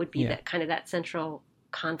be that kind of that central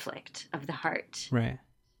conflict of the heart? Right.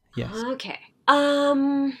 Yes. Okay.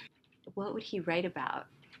 What would he write about?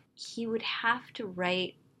 He would have to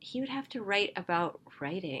write about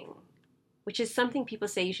writing, which is something people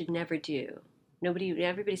say you should never do.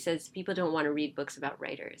 Everybody says people don't want to read books about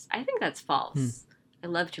writers. I think that's false. I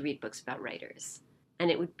love to read books about writers. And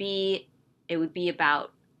it would be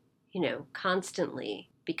about, constantly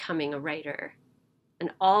becoming a writer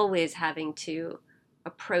and always having to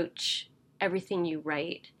approach everything you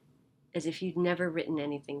write as if you'd never written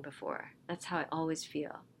anything before. That's how I always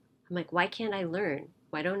feel. I'm like, why can't I learn?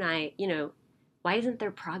 Why don't I, why isn't there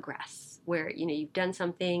progress where, you've done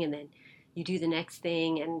something and then you do the next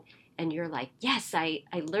thing and you're like, yes, I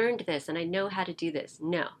learned this and I know how to do this.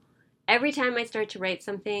 No. Every time I start to write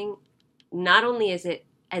something, not only is it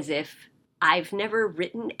as if I've never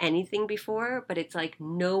written anything before, but it's like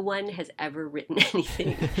no one has ever written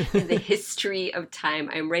anything in the history of time.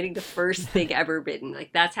 I'm writing the first thing ever written.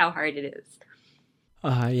 Like, that's how hard it is.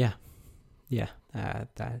 Yeah.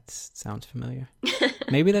 That sounds familiar.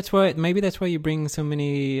 Maybe that's why you bring so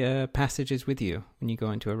many passages with you when you go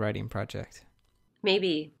into a writing project.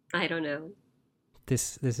 Maybe. I don't know.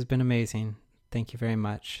 This has been amazing. Thank you very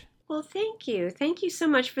much. Well, thank you. Thank you so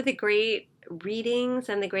much for the great readings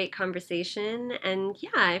and the great conversation. And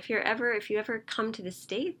yeah, if you ever come to the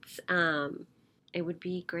States, it would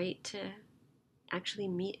be great to actually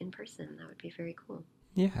meet in person. That would be very cool.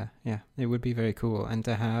 Yeah, it would be very cool. And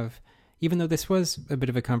to have, even though this was a bit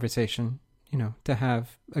of a conversation, to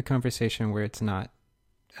have a conversation where it's not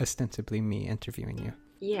ostensibly me interviewing you.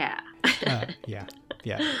 Yeah.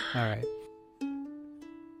 Yeah. All right.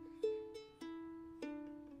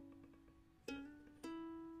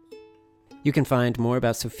 You can find more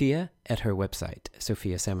about Sophia at her website,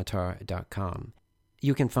 sophiasamatar.com.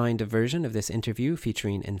 You can find a version of this interview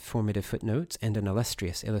featuring informative footnotes and an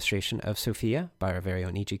illustrious illustration of Sophia by our very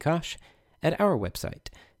own E.G. Kosh at our website,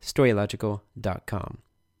 storylogical.com.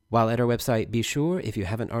 While at our website, be sure, if you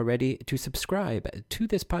haven't already, to subscribe to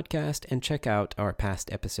this podcast and check out our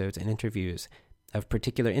past episodes and interviews. Of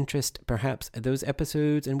particular interest, perhaps those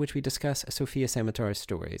episodes in which we discuss Sophia Samatar's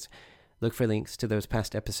stories. Look for links to those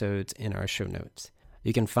past episodes in our show notes.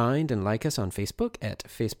 You can find and like us on Facebook at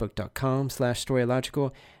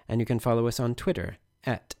facebook.com/storylogical, and you can follow us on Twitter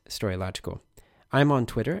at storylogical. I'm on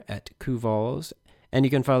Twitter at Kuvols, and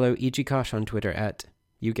you can follow E.G. Kosh on Twitter at,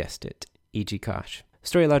 you guessed it, E.G. Kosh.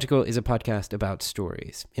 Storylogical is a podcast about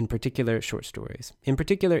stories, in particular short stories. In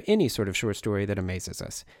particular, any sort of short story that amazes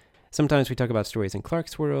us. Sometimes we talk about stories in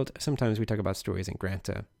Clark's World, sometimes we talk about stories in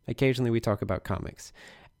Granta. Occasionally we talk about comics.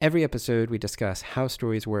 Every episode we discuss how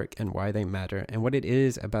stories work and why they matter, and what it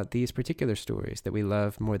is about these particular stories that we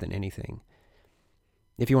love more than anything.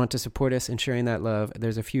 If you want to support us in sharing that love,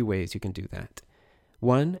 there's a few ways you can do that.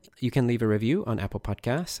 One, you can leave a review on Apple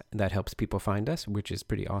Podcasts. That helps people find us, which is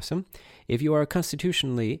pretty awesome. If you are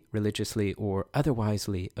constitutionally, religiously, or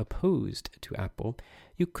otherwisely opposed to Apple,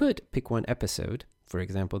 you could pick one episode, for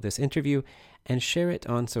example this interview, and share it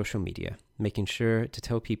on social media, making sure to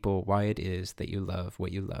tell people why it is that you love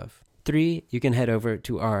what you love. 3, you can head over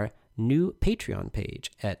to our new Patreon page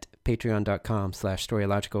at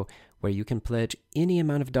patreon.com/storylogical, where you can pledge any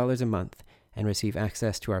amount of dollars a month and receive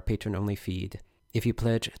access to our patron-only feed. If you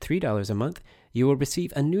pledge $3 a month, you will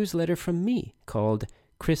receive a newsletter from me called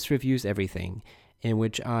Chris Reviews Everything, in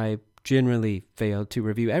which I generally fail to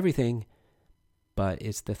review everything, but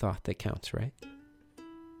it's the thought that counts, right?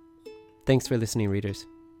 Thanks for listening, readers.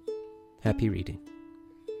 Happy reading.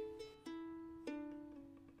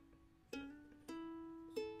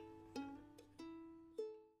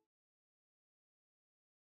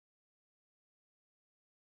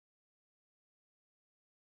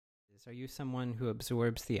 Are you someone who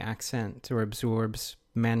absorbs the accent or absorbs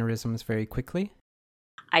mannerisms very quickly?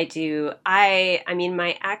 I do. I mean,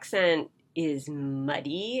 my accent is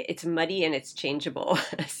muddy. It's muddy and it's changeable.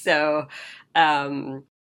 So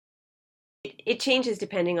it changes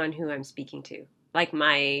depending on who I'm speaking to. Like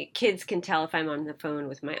my kids can tell if I'm on the phone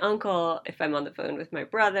with my uncle, if I'm on the phone with my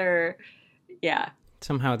brother. Yeah.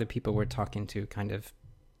 Somehow the people we're talking to kind of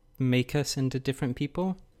make us into different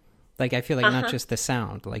people. Like, I feel like not just the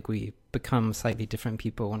sound, like we become slightly different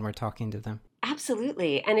people when we're talking to them.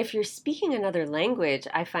 Absolutely. And if you're speaking another language,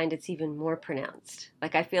 I find it's even more pronounced.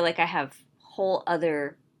 Like, I feel like I have whole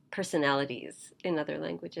other personalities in other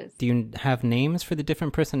languages. Do you have names for the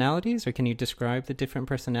different personalities, or can you describe the different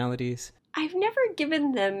personalities? I've never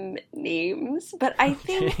given them names, but I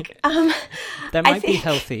think... that might be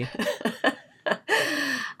healthy.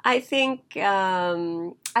 I think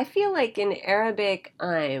I feel like in Arabic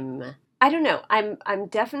I'm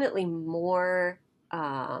definitely more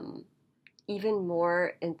even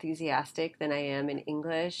more enthusiastic than I am in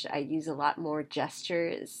English. I use a lot more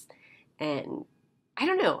gestures, and I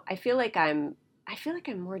don't know. I feel like I'm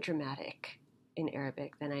more dramatic in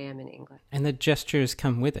Arabic than I am in English. And the gestures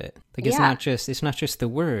come with it. Like it's not just the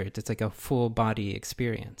words, it's like a full body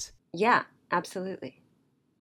experience. Yeah, absolutely.